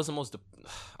 that was the most.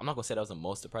 I'm not gonna say that was the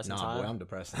most depressing time. Boy, I'm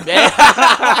depressed.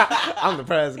 I'm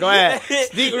depressed. Go ahead.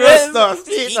 Speak real stuff.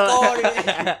 Speak on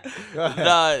it.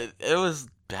 Nah, it was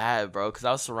bad, bro. Because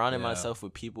I was surrounding myself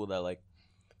with people that like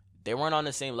they weren't on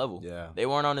the same level. Yeah, they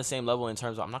weren't on the same level in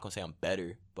terms of, I'm not gonna say I'm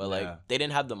better, but like they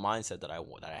didn't have the mindset that I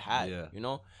had. Yeah. You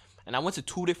know. And I went to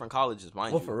 2 different colleges,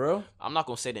 mind you. For real? I'm not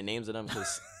gonna say the names of them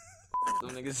because them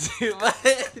niggas.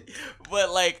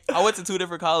 But like, I went to 2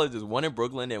 different colleges, one in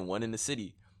Brooklyn and one in the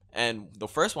city. And the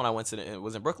first one I went to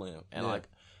was in Brooklyn, and like,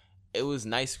 it was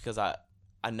nice because I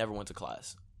never went to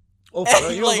class. Oh, for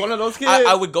real? You was one of those kids?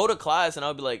 I would go to class and I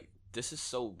would be like, this is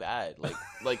so bad.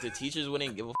 Like the teachers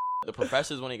wouldn't give a the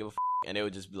professors wouldn't give a and they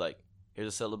would just be like, here's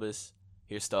a syllabus,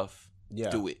 here's stuff. Yeah.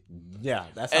 Do it. Yeah,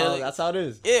 that's how it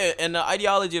is. Yeah, and the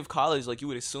ideology of college, like, you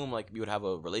would assume like you would have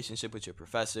a relationship with your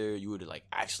professor, you would like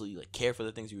actually like care for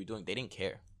the things you were doing. They didn't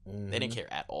care. They didn't care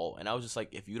at all. And I was just like,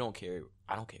 if you don't care,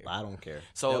 I don't care. I don't care.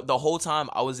 So the whole time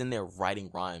I was in there writing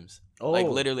rhymes. Like,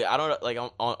 literally, I don't like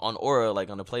on Aura, like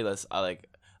on the playlist,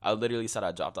 I literally said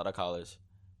I dropped out of college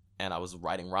and I was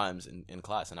writing rhymes in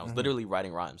class, and I was literally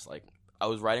writing rhymes. Like, I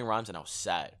was writing rhymes and I was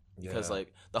sad. Because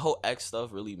like the whole X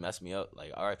stuff really messed me up,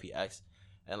 like R.I.P. X,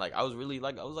 and like I was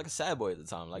like a sad boy at the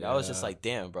time. Like I was just like,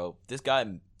 damn, bro, this guy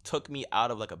took me out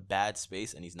of like a bad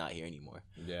space and he's not here anymore.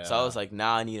 Yeah. So I was like,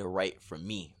 now I need to write for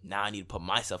me. Now I need to put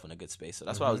myself in a good space. So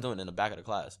that's what I was doing in the back of the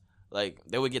class. Like,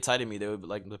 they would get tight of me. They would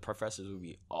like, the professors would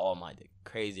be all my dick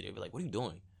crazy. They'd be like, what are you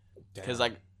doing? Because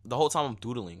like the whole time I'm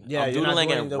doodling. Yeah, I'm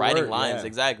doodling and writing lines.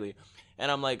 Exactly.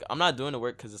 And I'm like, I'm not doing the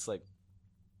work because it's like,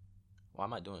 why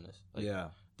am I doing this?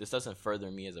 Like, this doesn't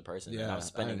further me as a person. Yeah, and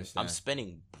I'm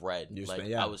spending bread.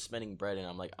 I was spending bread, and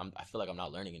I'm like, I feel like I'm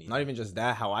not learning anything. Not even just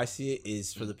that. How I see it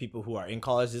is, for the people who are in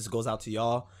college, this goes out to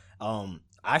y'all.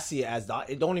 I see it as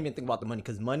don't even think about the money,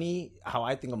 because money, how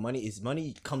I think of money is,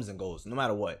 money comes and goes no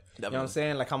matter what. Definitely. You know what I'm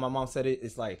saying? Like how my mom said it.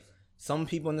 It's like, some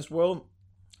people in this world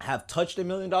have touched $1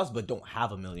 million but don't have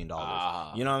 $1 million. You know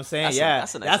what I'm saying?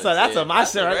 That's a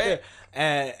mindset right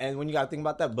there. And when you gotta think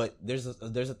about that, but there's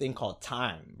a thing called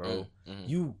time, bro.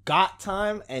 You got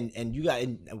time, and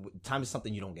time is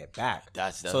something you don't get back.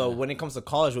 So when it comes to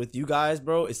college with you guys,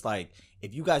 bro, it's like,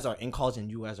 if you guys are in college and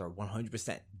you guys are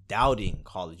 100% doubting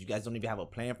college, you guys don't even have a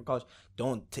plan for college,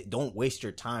 don't waste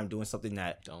your time doing something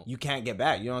that you can't get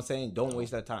back. You know what I'm saying? Don't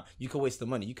waste that time. You could waste the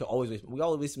money. You could always waste. We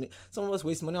always waste. Some of us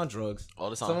waste money on drugs all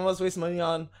the time. Some of us waste money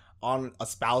on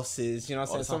spouses. You know what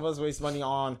I'm saying? Some of us waste money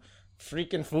on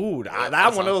freaking food.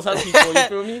 I'm one of those type of people. You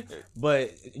feel me?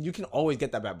 But you can always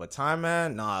get that back. But time,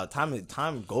 man,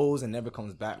 time goes and never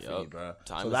comes back for you, bro.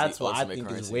 So that's what I think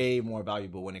is way more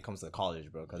valuable when it comes to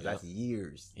college, bro. Because that's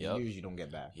years you don't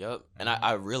get back. And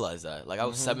I realized that. Like, I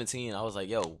was 17. I was like,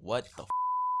 yo, what the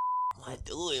am I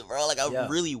doing, bro? Like, I'm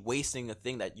really wasting a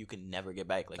thing that you can never get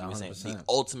back. Like you were saying, the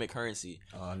ultimate currency.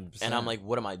 100%. And I'm like,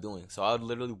 what am I doing? So I would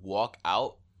literally walk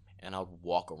out and I would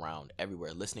walk around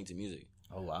everywhere listening to music.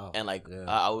 Oh wow! And like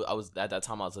I was at that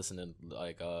time, I was listening to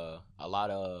like a lot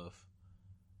of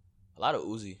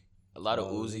Uzi,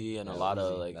 and a lot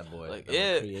of like that boy, like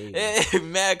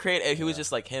mad creative. And he was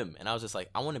just like him, and I was just like,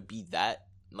 I want to be that.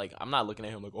 Like, I'm not looking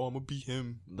at him like, oh, I'm gonna be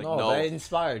him. Like, no, that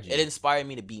inspired you. It inspired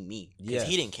me to be me, because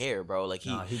he didn't care, bro. Like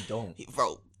he don't,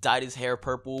 bro. Dyed his hair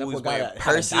purple. He was wearing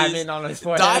purses. Diamond on his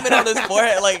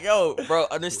forehead. Like, yo, bro,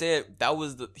 understand,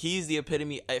 he's the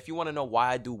epitome. If you want to know why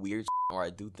I do weird shit, or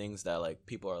I do things that like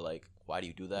people are like, why do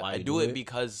you do that? I do it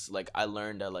because like I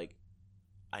learned that like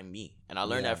I'm me, and I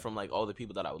learned that from like all the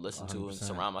people that I would listen 100%. To and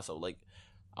surround myself. Like,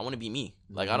 I want to be me.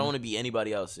 Like, I don't want to be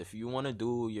anybody else. If you want to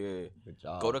do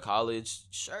go to college,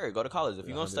 sure, go to college. If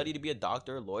you're going to study to be a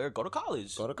doctor, lawyer, go to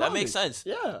college. That makes sense.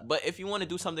 Yeah. But if you want to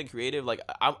do something creative, like,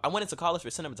 I went into college for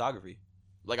cinematography.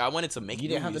 Like, I wanted to make movies. You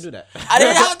didn't have to do that. I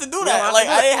didn't have to do that. Like,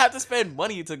 I didn't have to spend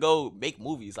money to go make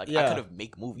movies. Like, I could have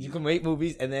made movies. You can make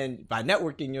movies, and then by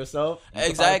networking yourself, you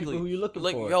exactly. who you're looking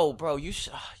like, for. Like, yo, bro,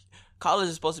 college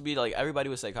is supposed to be like, everybody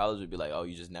would say college would be like, oh,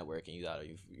 you just network and you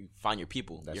find your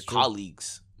people, your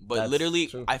colleagues. But that's literally,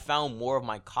 true. I found more of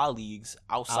my colleagues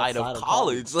outside of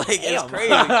college. Like, it's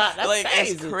crazy. Like,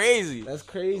 crazy. It's crazy. That's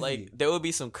crazy. Like, there would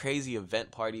be some crazy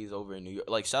event parties over in New York.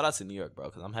 Like, shout out to New York, bro,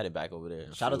 because I'm headed back over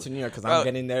there. Shout out to New York, because I'm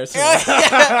getting there soon.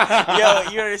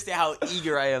 Yo, you understand how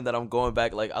eager I am that I'm going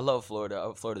back. Like, I love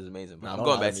Florida. Florida's amazing, but I'm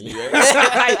going back to New York.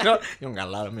 You don't got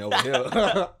a lot of me over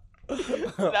here.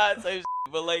 Not same shit,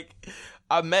 but like,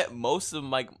 I met most of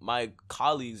my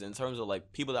colleagues in terms of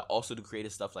like people that also do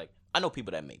creative stuff. Like, I know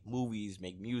people that make movies,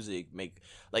 make music,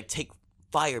 take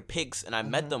fire pics, and I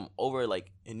met them over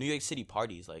like in New York City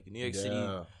parties, like New York City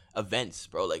events,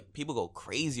 bro. Like people go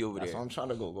crazy over That's there. what I'm trying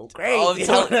to go crazy.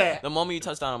 The moment you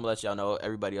touch down, I'm gonna let y'all know.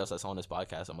 Everybody else that's on this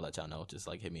podcast, I'm gonna let y'all know. Just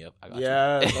like hit me up. I got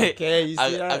you. Okay. You see I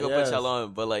that? can put y'all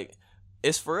on, but like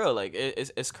it's for real. Like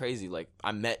it's crazy. Like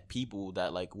I met people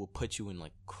that like will put you in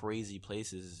like crazy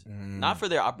places, not for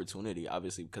their opportunity,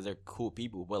 obviously, because they're cool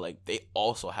people, but like they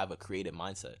also have a creative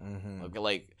mindset.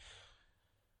 Like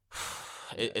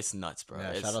it's nuts, bro.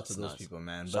 Yeah, shout out to those people,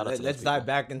 man. But let's dive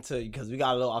back into, because we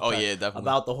got a little off track definitely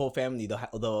about the whole family.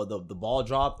 The ball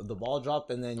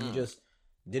dropped, and then you just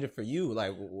did it for you.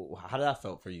 Like, how did that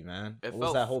felt for you, man? What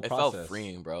was that whole process? It felt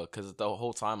freeing, bro. Because the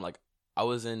whole time, like, I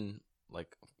was in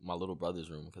like my little brother's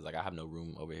room, because like I have no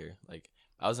room over here. Like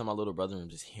I was in my little brother's room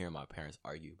just hearing my parents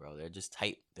argue, bro. They're just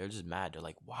tight. They're just mad. They're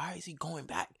like, why is he going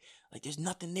back? Like there's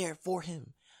nothing there for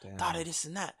him. Thought of this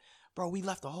and that, bro. We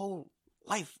left the whole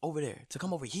life over there to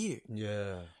come over here.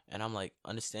 Yeah. And I'm like,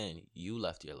 understand, you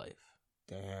left your life.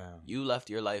 Damn. You left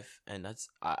your life, and that's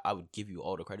I would give you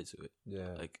all the credit to it.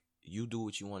 Yeah. Like you do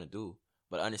what you want to do,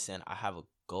 but understand I have a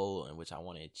goal in which I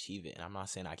want to achieve it, and I'm not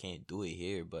saying I can't do it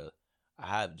here, but I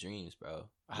have dreams, bro.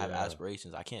 I have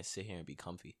aspirations. I can't sit here and be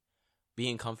comfy.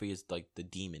 Being comfy is like the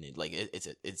demon.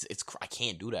 It's I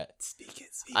can't do that.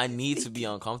 I need to be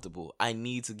uncomfortable. I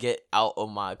need to get out of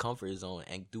my comfort zone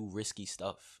and do risky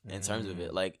stuff in terms of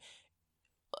it. Like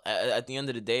at the end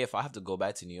of the day, if I have to go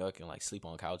back to New York and like sleep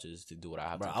on couches to do what I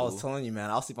have to do. I was telling you, man,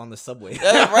 I'll sleep on the subway.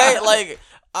 Right? Like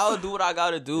I'll do what I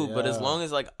gotta do. But as long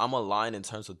as like I'm aligned in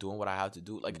terms of doing what I have to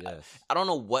do, like I don't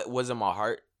know what was in my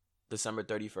heart December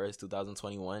 31st,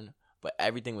 2021, but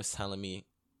everything was telling me,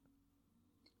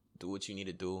 do what you need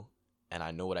to do, and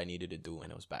I know what I needed to do, and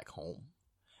it was back home.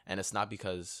 And it's not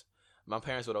because my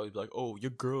parents would always be like, oh,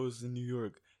 your girl's in New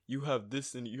York, you have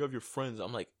this and you have your friends.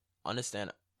 I'm like,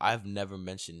 understand, I've never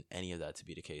mentioned any of that to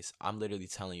be the case. I'm literally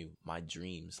telling you my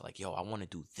dreams, like, yo, I want to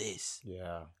do this,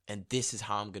 and this is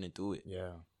how I'm gonna do it,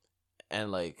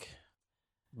 and like,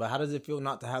 but how does it feel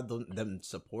not to have them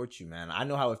support you, man? I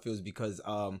know how it feels, because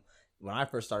when I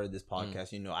first started this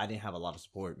podcast, you know, I didn't have a lot of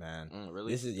support, man.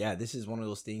 Really? This is one of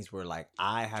those things where like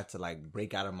I had to like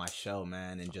break out of my shell,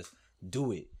 man, and just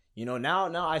do it. You know,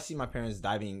 now I see my parents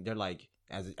diving. They're like,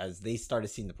 as they started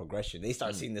seeing the progression, they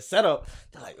start seeing the setup.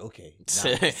 They're like, okay, now,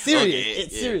 it's serious.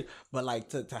 It's serious. But like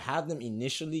to have them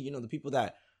initially, you know, the people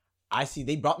that I see,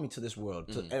 they brought me to this world.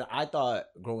 And I thought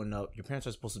growing up, your parents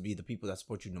are supposed to be the people that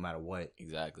support you no matter what.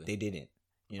 Exactly. They didn't.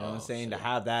 You know what I'm saying? Shit. To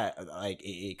have that, like,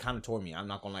 it kind of tore me. I'm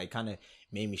not gonna lie. It kind of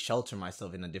made me shelter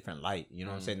myself in a different light. You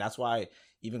know what I'm saying? That's why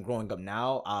even growing up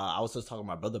now, I was just talking to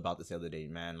my brother about this the other day,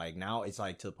 man. Like now it's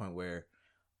like to the point where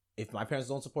if my parents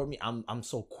don't support me, I'm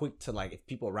so quick to like, if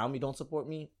people around me don't support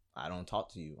me, I don't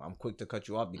talk to you. I'm quick to cut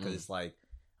you off, because it's like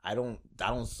I don't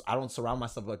surround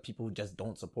myself with people who just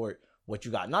don't support what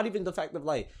you got. Not even the fact of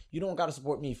like, you don't gotta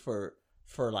support me for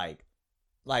like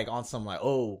on some like,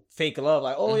 oh, fake love,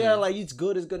 like, oh yeah, like it's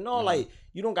good. No, like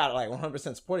you don't gotta like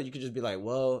 100% support it. You could just be like,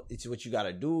 well, it's what you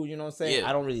gotta do. You know what I'm saying?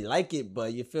 I don't really like it,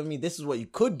 but you feel me? This is what you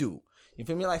could do. You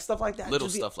feel me? Like stuff like that. Little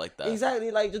stuff like that. Exactly.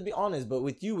 Like just be honest. But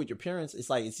with you, with your parents, it's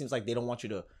like, it seems like they don't want you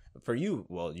to, for you,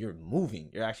 well, you're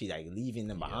moving. You're actually like leaving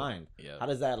them behind. Yeah. How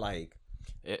does that like?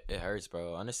 It hurts,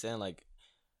 bro. Understand, like,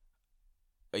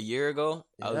 a year ago,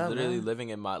 I was literally living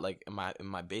in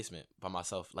my basement by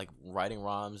myself, like writing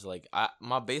rhymes. Like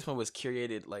my basement was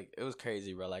curated, like it was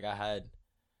crazy, bro. Like I'm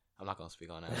not gonna speak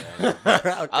on that.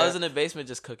 Okay. I was in the basement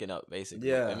just cooking up,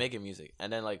 basically, and making music.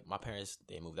 And then like my parents,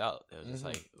 they moved out. They was just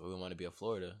like, we want to be a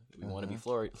Florida. We want to be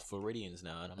Floridians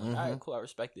now. And I'm like, all right, cool, I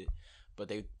respect it. But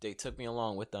they took me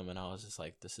along with them, and I was just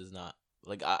like, this is not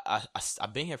like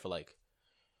I've been here for like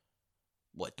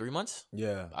what, 3 months?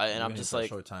 Yeah, and I'm just like,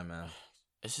 short time, man.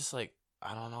 It's just like,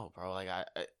 I don't know, bro. Like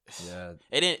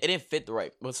it didn't fit the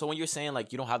right. But so when you're saying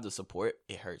like you don't have the support,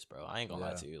 it hurts, bro. I ain't gonna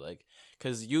lie to you, like,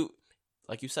 cause you,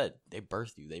 like you said, they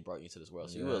birthed you, they brought you to this world,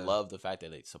 so you would love the fact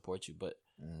that they support you. But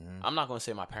I'm not gonna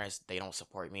say my parents, they don't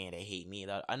support me and they hate me.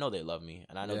 I know they love me,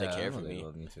 and I know they care for me.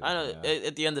 I know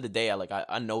at the end of the day,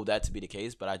 I know that to be the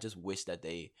case, but I just wish that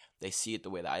they see it the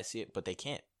way that I see it, but they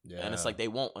can't. And it's like they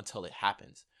won't until it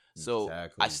happens. So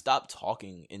I stopped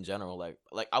talking in general.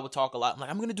 Like I would talk a lot. I'm like,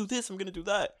 I'm gonna do this, I'm gonna do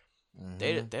that.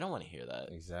 They don't want to hear that.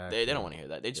 Exactly. They don't want to hear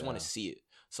that. They just want to see it.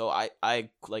 So I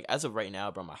like, as of right now,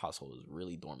 bro, my household is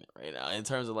really dormant right now in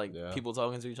terms of like people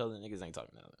talking to each other. Niggas ain't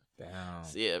talking to each other. Damn.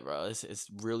 So, yeah, bro, it's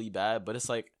really bad. But it's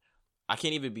like I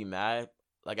can't even be mad.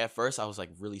 Like at first I was like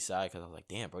really sad because I was like,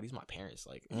 damn, bro, these are my parents.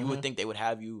 Like you would think they would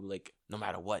have you like no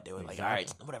matter what. They were like, all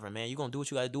right, whatever, man, you gonna do what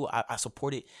you gotta do. I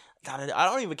support it. I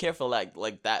don't even care for like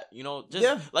that, you know,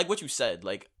 just like what you said.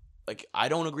 Like like I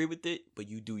don't agree with it, but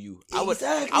you do you.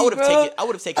 Exactly, I would have taken I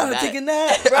would have that. taken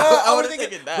that, bro. I would have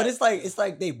taken that. But it's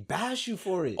like they bash you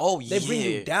for it. Oh, they bring yeah.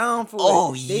 you down for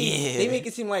Oh, it. yeah. They make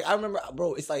it seem like I remember,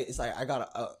 bro. It's like I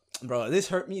gotta, bro. This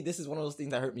hurt me. This is one of those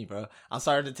things that hurt me, bro. I'm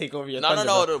sorry to take over your thunder,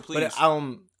 bro. No, please.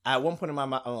 But at one point in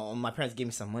my parents gave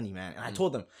me some money, man, and I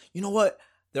told them, you know what?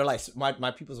 They're like,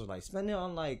 my peoples were like, spend it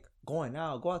on like going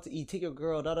out, go out to eat, take your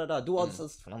girl, do all this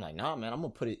stuff. And I'm like, nah, man, I'm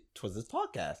gonna put it towards this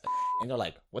podcast. And they're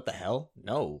like, what the hell?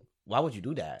 No, why would you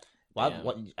do that? Why? Yeah.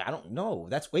 What? I don't know.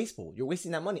 That's wasteful. You're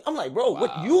wasting that money. I'm like, bro,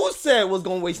 what you said was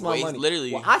gonna waste my money.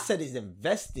 Literally, what I said is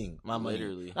investing my money.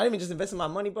 Literally, not even just investing my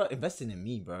money, but investing in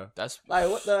me, bro. That's like,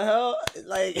 what the hell?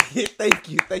 Like, thank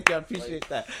you, I appreciate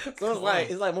that. So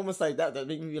it's like moments like that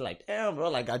make me be like, damn, bro.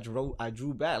 Like I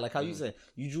drew back. Like how you said,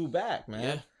 you drew back, man.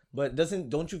 Yeah. But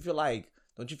don't you feel like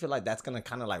that's gonna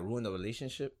kind of like ruin the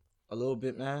relationship a little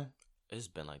bit, man? It's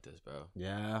been like this, bro.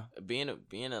 Yeah.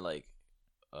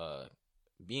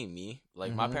 Being me,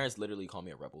 like my parents literally call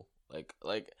me a rebel. Like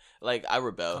I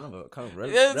rebel. Kind of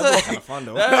rebel kind of fun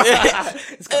though.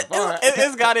 It's kind of fun.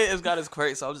 It's got its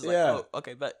quirks. So I'm just like, oh,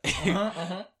 okay, bet.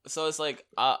 So it's like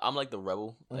I'm like the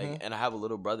rebel, like, and I have a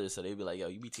little brother. So they'd be like, yo,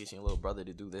 you be teaching your little brother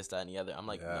to do this, that, and the other. I'm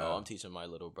like, no, I'm teaching my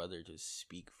little brother to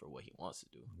speak for what he wants to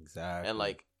do. Exactly. And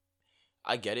like,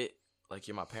 I get it. Like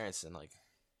you're my parents, and like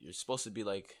you're supposed to be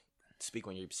like speak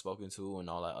when you're spoken to and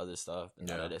all that other stuff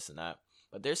and all that this and that.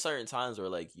 But there's certain times where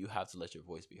like you have to let your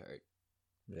voice be heard.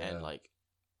 Yeah. And like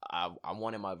I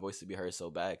wanted my voice to be heard so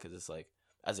bad because it's like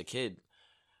as a kid,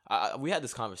 we had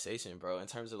this conversation, bro, in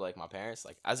terms of like my parents.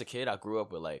 Like as a kid, I grew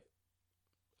up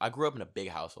in a big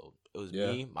household. It was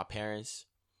me, my parents.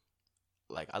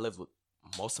 Like I lived with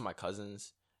most of my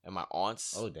cousins and my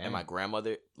aunts and my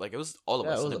grandmother. Like it was all of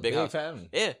us in a big house. Family.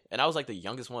 Yeah, and I was like the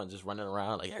youngest one, just running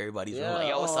around. Like everybody's like,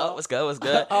 yo, what's up? What's good? What's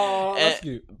good? Oh, that's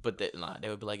cute. But they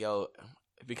would be like, yo.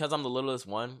 Because I'm the littlest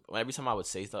one, every time I would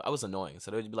say stuff, I was annoying. So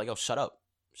they would be like, yo, shut up,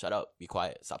 be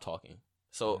quiet, stop talking.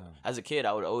 So as a kid,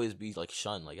 I would always be like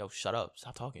shunned, like, yo, shut up,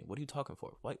 stop talking. What are you talking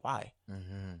for? Why?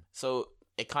 Mm-hmm. So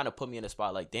it kind of put me in a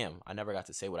spot like, damn, I never got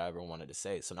to say what I ever wanted to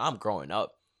say. So now I'm growing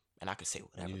up and I can say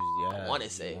whatever I want to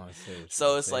say.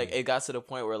 So it's like, it got to the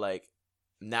point where like,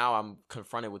 now I'm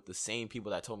confronted with the same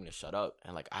people that told me to shut up.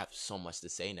 And like, I have so much to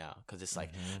say now. Cause it's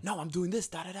like, no, I'm doing this,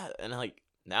 da-da-da. And like,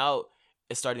 now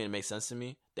it's starting to make sense to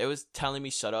me. They was telling me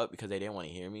shut up because they didn't want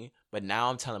to hear me, but now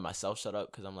I'm telling myself shut up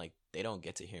because I'm like, they don't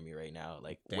get to hear me right now.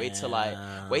 Like wait till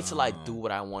I do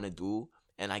what I want to do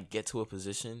and I get to a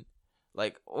position.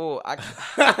 Like not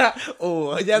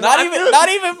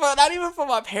even for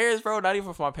my parents, bro. Not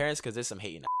even for my parents because there's some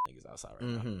hating niggas outside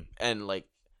right now, and like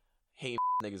hating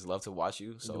niggas love to watch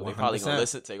you, so 100%. They probably gonna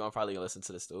listen. They're gonna probably listen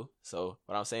to this too. So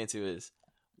what I'm saying to you is,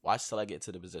 watch till I get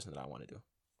to the position that I want to do.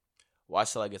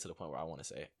 Watch till I get to the point where I want to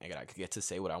say, and I could get to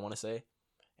say what I want to say,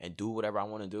 and do whatever I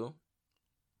want to do.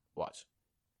 Watch.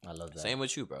 I love that. Same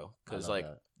with you, bro. Because like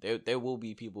there will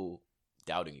be people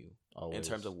doubting you in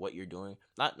terms of what you're doing.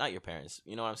 Not your parents.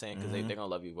 You know what I'm saying? Because they're gonna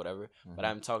love you, whatever. But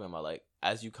I'm talking about like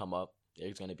as you come up,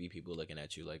 there's gonna be people looking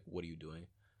at you like, what are you doing?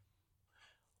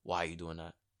 Why are you doing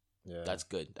that? Yeah, that's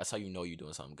good. That's how you know you're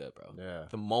doing something good, bro. Yeah.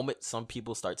 The moment some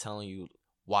people start telling you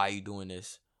why are you doing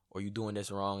this or you doing this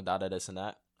wrong, this and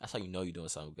that. That's how you know you're doing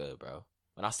something good, bro.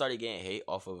 When I started getting hate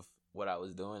off of what I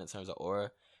was doing in terms of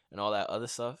aura and all that other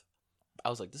stuff,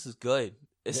 I was like, this is good.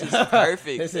 This is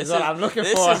perfect. This is what I'm looking for.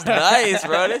 This is nice,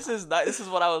 bro. This is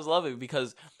what I was loving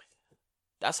because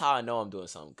that's how I know I'm doing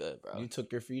something good, bro. You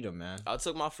took your freedom, man. I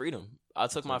took my freedom.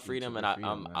 And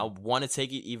I want to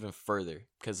take it even further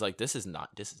because like this is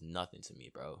nothing to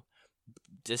me, bro.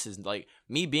 This is like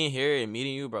me being here and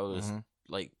meeting you, bro. Is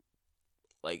like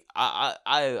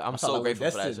I'm so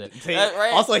grateful for that shit.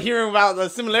 Right? Also hearing about the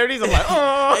similarities, I'm like,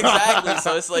 oh, exactly.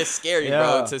 So it's like scary,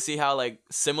 bro, to see how like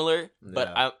similar. But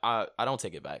I don't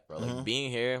take it back, bro. Like being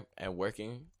here and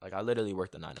working, like I literally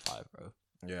worked a 9 to 5, bro.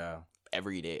 Yeah.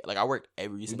 Every day, like I worked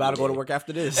every single day. You about to go to work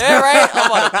after this? Yeah, right.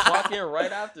 I'm about to clock in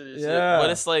right after this. Yeah. Shit. But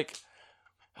it's like,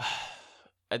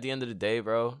 at the end of the day,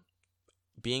 bro,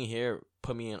 being here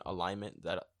put me in alignment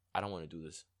that I don't want to do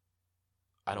this.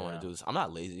 I don't want to do this. I'm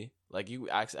not lazy. Like you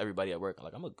ask everybody at work,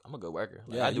 like I'm a good worker.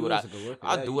 Like, I do what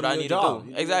I need to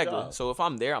do. Exactly. So if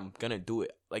I'm there, I'm gonna do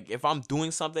it. Like if I'm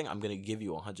doing something, I'm gonna give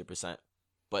you 100%.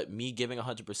 But me giving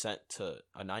 100% to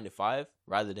a 9 to 5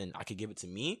 rather than I could give it to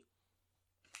me,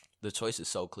 the choice is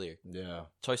so clear. Yeah,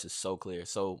 choice is so clear.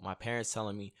 So my parents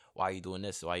telling me, "Why are you doing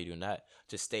this? Why are you doing that?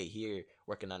 Just stay here,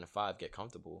 work a 9 to 5, get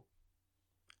comfortable."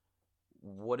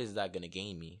 What is that gonna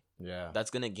gain me? Yeah,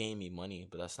 that's gonna gain me money,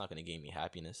 but that's not gonna gain me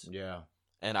happiness. Yeah.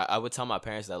 And I would tell my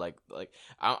parents that like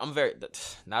I'm very,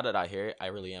 now that I hear it, I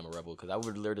really am a rebel, because I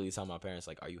would literally tell my parents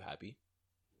like, are you happy?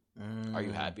 Are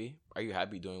you happy? Are you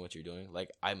happy doing what you're doing?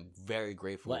 Like, I'm very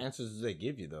grateful. What answers do they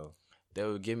give you though? They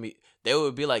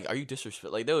would be like, are you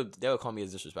disrespectful? Like, they would call me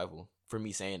as disrespectful for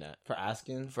me saying that. For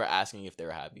asking if they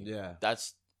were happy. Yeah.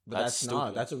 That's stupid.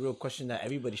 not. That's a real question that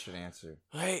everybody should answer.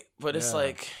 Right? But it's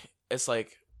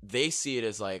like they see it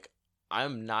as like,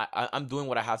 I'm doing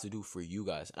what I have to do for you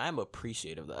guys, and I'm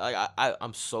appreciative of that. Like,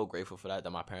 I'm so grateful for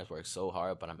that my parents work so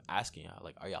hard. But I'm asking y'all,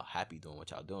 like, are y'all happy doing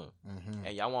what y'all doing?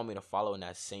 And y'all want me to follow in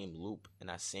that same loop, in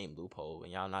that same loophole,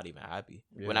 and y'all not even happy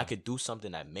when I could do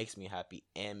something that makes me happy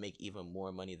and make even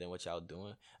more money than what y'all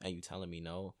doing, and you telling me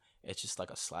no? It's just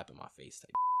like a slap in my face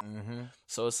type.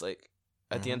 So it's like,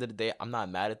 at the end of the day, I'm not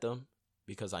mad at them,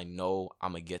 because I know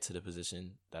I'm gonna get to the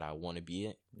position that I want to be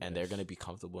in, and they're gonna be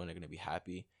comfortable and they're gonna be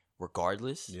happy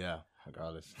regardless.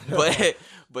 Regardless.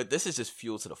 but this is just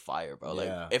fuel to the fire, bro.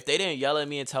 Like, if they didn't yell at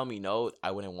me and tell me no, I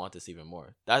wouldn't want this even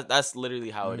more. That's literally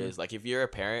how it is. Like, if you're a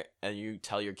parent and you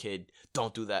tell your kid,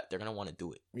 don't do that, they're gonna want to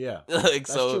do it. Yeah. Like,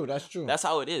 That's true. That's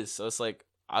how it is. So it's like,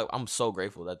 I'm so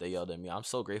grateful that they yelled at me. I'm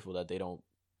so grateful that they don't,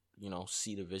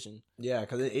 see the vision. Yeah,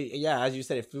 because as you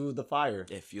said, it fueled the fire.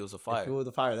 It fuels the fire. It fueled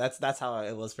the fire. That's how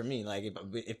it was for me. Like,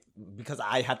 if because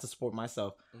I had to support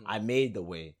myself, I made the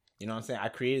way. You know what I'm saying? I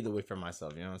created the way for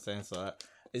myself. You know what I'm saying? So,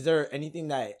 is there anything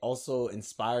that also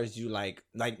inspires you, like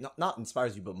not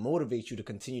inspires you, but motivates you to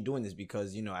continue doing this?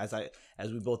 Because,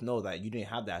 as we both know, that you didn't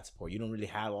have that support. You don't really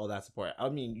have all that support. I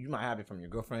mean, you might have it from your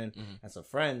girlfriend and some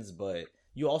friends, but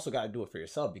you also got to do it for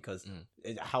yourself, because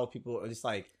how people are just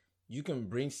like, you can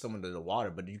bring someone to the water,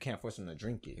 but you can't force them to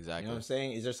drink it. Exactly. You know what I'm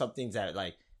saying? Is there some things that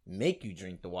like make you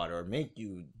drink the water or make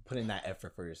you put in that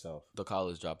effort for yourself? The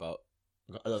College Dropout.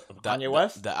 Kanye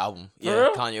West? The album. For Yeah,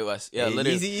 real? Kanye West. Yeah, Hey,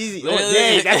 literally. Easy. Literally.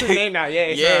 Oh, yeah, that's his name now.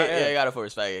 Yeah, I got it for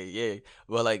respect. Yeah.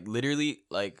 Well, like, literally,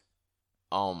 like,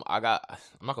 I'm not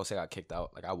gonna say I got kicked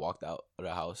out. Like, I walked out of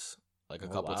the house like a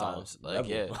couple times. Like,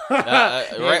 Rebel.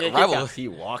 Rebel. He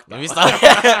walked Let out. me stop.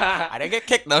 I didn't get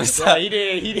kicked. No, Yeah, he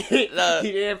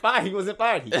didn't fire. He wasn't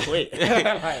fired. He quit.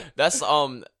 That's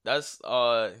my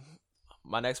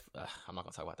next. I'm not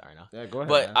gonna talk about that right now. Yeah, go ahead.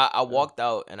 But man. I walked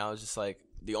out and I was just like,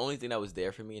 the only thing that was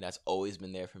there for me, that's always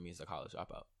been there for me, is The College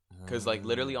Dropout. Because, like,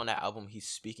 literally on that album, he's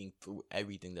speaking through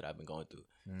everything that I've been going through.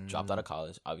 Dropped out of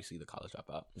college, obviously The College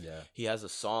Dropout. Yeah. He has a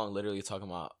song literally talking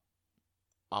about,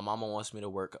 my mama wants me to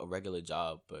work a regular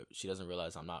job, but she doesn't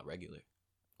realize I'm not regular.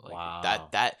 Like, wow.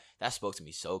 That spoke to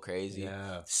me so crazy.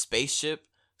 Yeah. Spaceship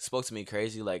spoke to me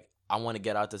crazy. Like, I want to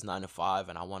get out this 9 to 5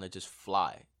 and I want to just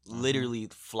fly. Literally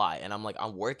fly. And I'm like,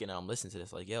 I'm working and I'm listening to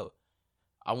this. Like, yo,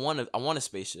 I want a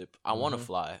spaceship. I want to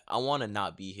fly. I want to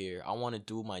not be here. I want to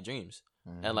do my dreams.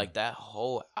 And like, that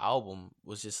whole album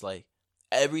was just like,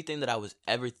 everything that I was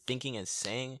ever thinking and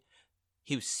saying,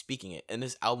 he was speaking it. And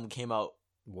this album came out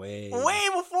way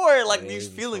before, like, these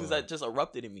feelings that just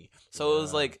erupted in me. So it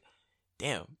was like,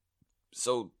 damn.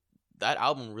 So that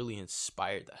album really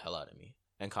inspired the hell out of me.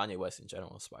 And Kanye West in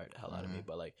general inspired the hell out of me.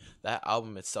 But like, that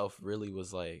album itself really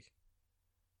was like,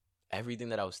 everything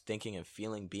that I was thinking and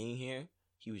feeling being here,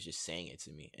 he was just saying it to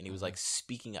me. And he was like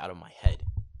speaking out of my head.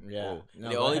 Yeah. No,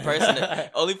 the only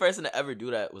person to ever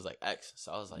do that was like X.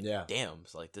 So I was like, damn,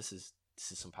 it's like, this is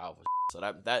some powerful shit.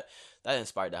 So that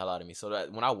inspired the hell out of me. So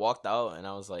that when I walked out and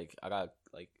I was like, I got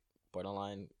like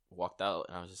borderline walked out,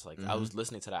 and I was just like, I was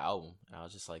listening to that album and I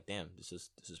was just like, damn, this is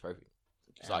perfect.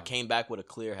 Damn. So I came back with a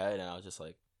clear head and I was just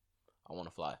like, I want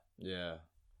to fly. Yeah.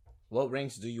 What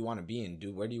ranks do you want to be in,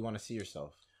 dude? Where do you want to see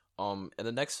yourself? In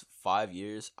the next 5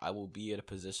 years, I will be at a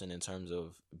position in terms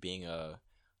of being an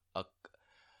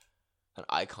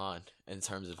icon, in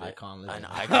terms of an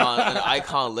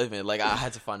icon living. Like, I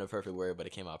had to find a perfect word, but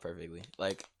it came out perfectly.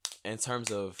 Like, in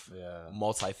terms of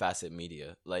multifaceted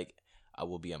media, like, I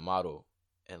will be a model,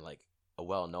 and like a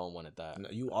well-known one at that. No,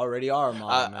 you already are a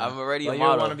model, man. I'm already but a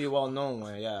model. You want to be well-known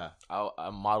one, yeah.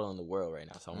 I'm modeling the world right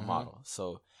now, so I'm a model.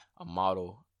 So a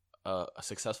model, a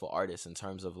successful artist in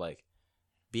terms of like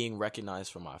being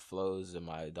recognized for my flows and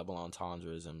my double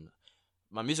entendres and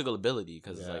my musical ability,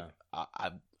 because it's like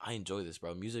I enjoy this,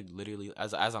 bro. Music literally,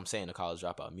 as I'm saying, The College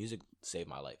Dropout, music saved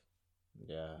my life.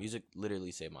 Yeah, music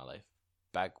literally saved my life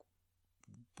back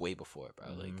way before, bro.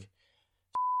 Like,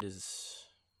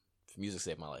 music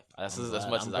saved my life. That's as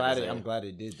much as I can say. I'm glad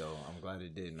it did, though. I'm glad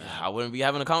it did, man. I wouldn't be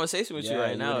having a conversation with you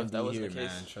right now if that wasn't the case.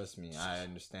 Man, trust me, I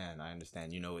understand.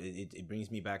 You know, it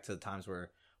brings me back to the times where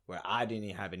I didn't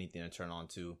even have anything to turn on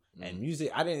to, and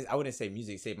music. I wouldn't say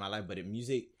music saved my life, but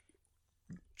music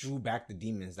drew back the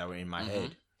demons that were in my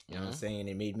head. You know what I'm saying?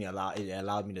 It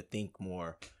allowed me to think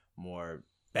more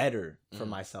better for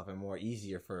myself and more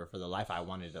easier for the life I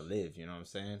wanted to live. You know what I'm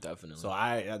saying? Definitely. So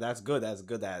that's good. That's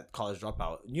good that College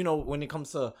Dropout. You know, when it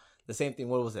comes to the same thing,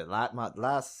 what was it? Last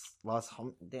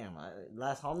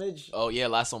homage. Oh yeah,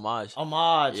 last homage.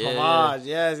 Homage.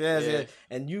 Yes. Yeah.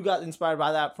 And you got inspired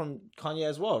by that from Kanye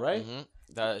as well, right?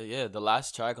 The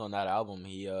last track on that album,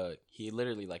 he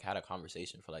literally like had a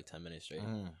conversation for like 10 minutes straight.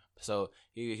 So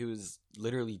he was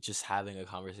literally just having a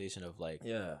conversation of like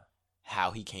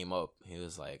how he came up. He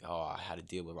was like, oh, I had to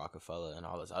deal with Rockefeller and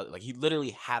all this. Like he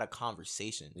literally had a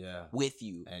conversation with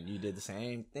you, and you did the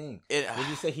same thing. Would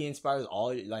you say he inspires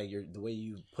all like the way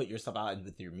you put yourself out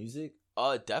with your music?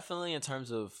 Definitely in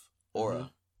terms of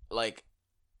aura. Like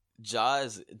Ja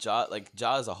is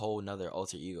a whole nother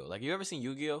alter ego. Like you ever seen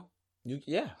Yu-Gi-Oh?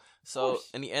 Yeah. So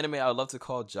in the anime, I would love to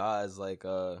call Ja as like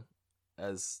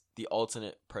as the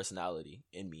alternate personality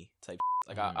in me type.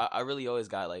 Like I really always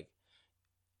got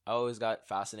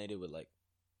fascinated with like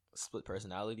split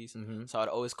personalities. So I'd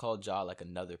always call Ja like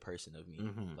another person of me.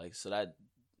 Like so that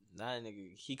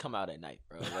nigga, he come out at night,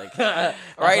 bro. Like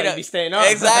right, be staying up.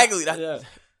 Exactly.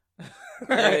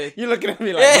 You're looking at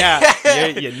me like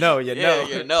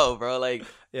you know, bro. Like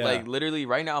literally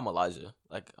right now I'm Elijah.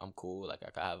 Like I'm cool. Like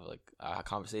I can have like a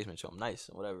conversation with you. I'm nice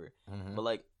and whatever. But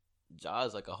like Ja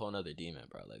is like a whole nother demon,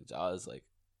 bro. Like Ja is like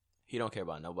he don't care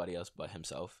about nobody else but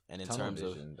himself. And in terms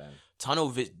of tunnel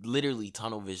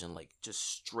vision, like just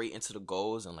straight into the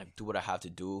goals and like do what I have to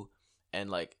do. And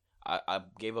like I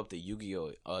gave up the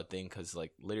Yu-Gi-Oh thing because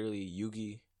like literally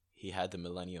Yugi, he had the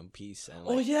Millennium Piece. And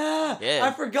like,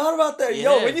 I forgot about that.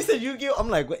 Yeah. Yo, when you said Yu-Gi-Oh, I'm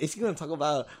like, is he gonna talk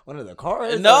about one of the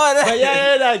cards? No. But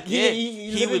like,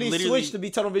 he literally switched to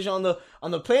be tunnel vision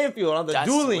on the playing field, on the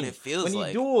dueling. What it feels when like.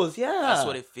 He duels. Yeah, that's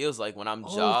what it feels like when I'm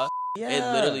Ja.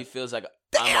 It literally feels like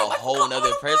Damn, I'm a whole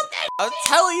nother person. I'm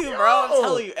telling you, bro. I'm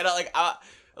telling you. And I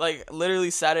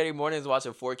literally Saturday mornings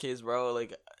watching 4Kids, bro.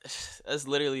 Like that's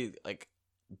literally like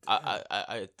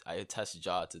I attest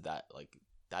Ja to that. Like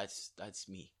that's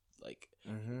me. Like,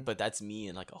 but that's me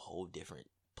in like a whole different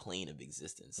plane of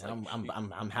existence. Like,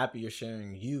 I'm happy you're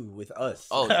sharing you with us.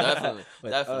 Oh, definitely,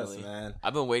 definitely, us, man.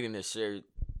 I've been waiting to share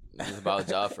this about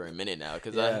Ja for a minute now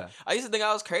because I used to think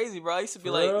I was crazy, bro. I used to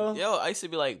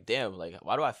be like, damn, like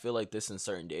why do I feel like this in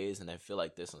certain days and I feel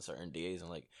like this on certain days and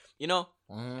like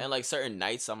and like certain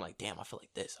nights I'm like, damn, I feel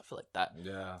like this, I feel like that.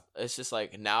 Yeah, it's just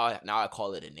like now I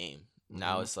call it a name.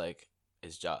 Now it's like.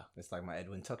 It's Ja. It's like my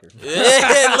Edwin Tucker.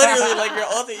 Literally, like your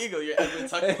alter ego, your Edwin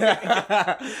Tucker.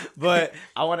 But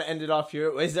I want to end it off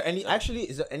here. Is there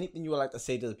anything you would like to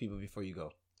say to the people before you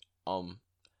go? I'm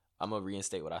gonna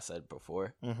reinstate what I said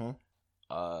before.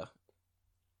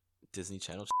 Disney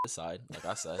Channel aside, like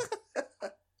I said,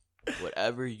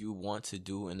 whatever you want to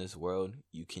do in this world,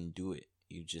 you can do it.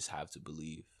 You just have to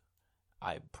believe.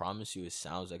 I promise you, it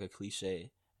sounds like a cliche,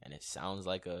 and it sounds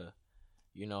like a,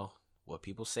 what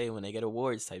people say when they get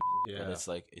awards type. But it's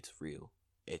like, it's real.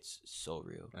 It's so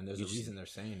real. And there's a reason they're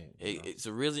saying it. It's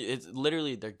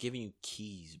literally, they're giving you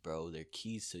keys, bro. They're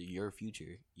keys to your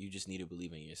future. You just need to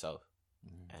believe in yourself.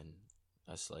 And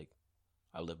that's like,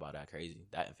 I live by that crazy.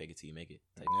 That and fake it till you make it.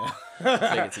 Fake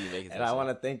it till you make it. And I want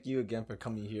to thank you again for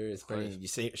coming here. It's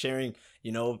sharing,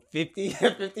 50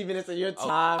 minutes of your time.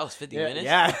 Oh, that was 50 minutes?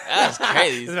 Yeah. That's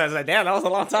crazy. I was like, damn, that was a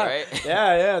long time. Right?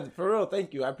 Yeah, for real.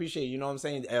 Thank you. I appreciate it. You know what I'm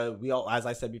saying? We all, as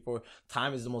I said before,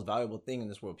 time is the most valuable thing in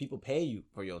this world. People pay you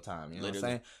for your time. You know what I'm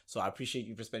saying? So I appreciate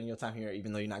you for spending your time here,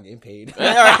 even though you're not getting paid.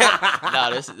 Nah,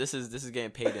 this is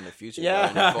getting paid in the future.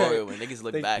 Yeah. Bro, in the forward, when niggas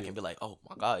look back and be like, oh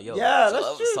my God, yo, that's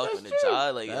Jalal true. was talking to Ja.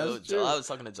 Like, yo, Jalal was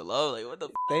talking to Jalal. Like, what the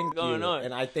f going on?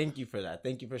 And I thank you for that.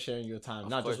 Thank you for sharing your time,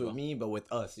 not just with me, but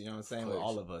with us. You know what I'm saying? With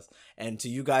all of us. And to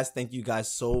you guys, thank you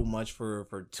guys so much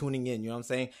for tuning in. You know what I'm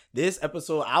saying? This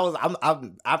episode,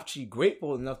 I'm actually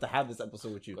grateful enough to have this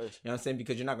episode with you. You know what I'm saying?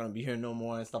 Because you're not gonna be here no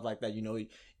more and stuff like that. You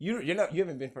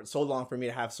haven't been for so long for me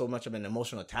to have so much of an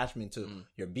emotional attachment to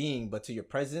your being, but to your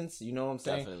presence. You know what I'm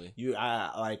saying? Definitely.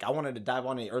 I wanted to dive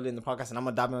on it early in the podcast, and I'm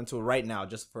gonna dive into it right now,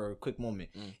 just for a quick moment.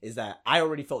 Is that I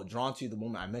already felt drawn to you the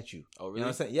moment I met you. Oh, really? You know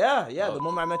what I'm saying? Yeah. The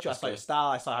moment I met you, I saw your style,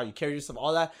 I saw how you carry yourself,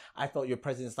 all that. I felt your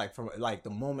presence from the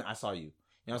moment I saw you. You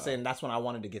know what I'm saying? That's when I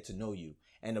wanted to get to know you.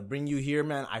 And to bring you here,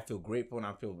 man, I feel grateful and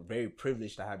I feel very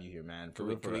privileged to have you here, man. Can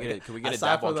we get a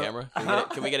dap on camera?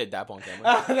 Can we get a dap on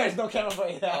camera? There's no camera for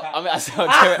you. I saw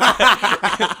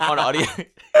camera on audio.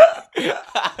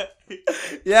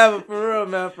 Yeah, but for real,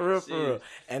 man, for real.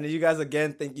 And you guys,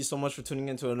 again, thank you so much for tuning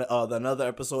into another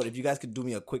episode. If you guys could do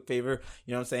me a quick favor,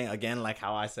 you know what I'm saying? Again, like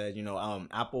how I said,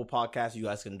 Apple Podcasts, you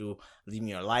guys can leave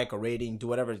me a like, a rating, do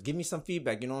whatever. Give me some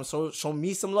feedback, so show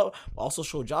me some love, but also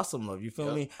show Josh some love. You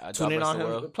feel me? Tune in on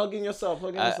him. Plug in yourself.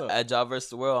 At Job vs.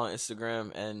 the World on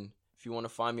Instagram. And if you want to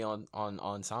find me on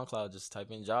SoundCloud, just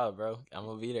type in Job, bro. I'm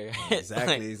gonna be there.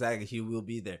 Exactly. He will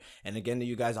be there. And again, to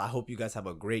you guys, I hope you guys have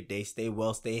a great day. Stay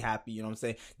well, stay happy. You know what I'm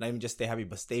saying? Not even just stay happy,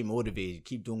 but stay motivated.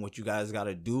 Keep doing what you guys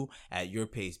gotta do at your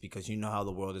pace, because you know how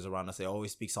the world is around us. It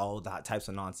always speaks all that types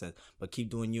of nonsense, but keep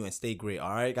doing you and stay great.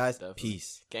 All right, guys. Definitely.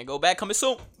 Peace. Can't go back. Coming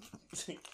soon.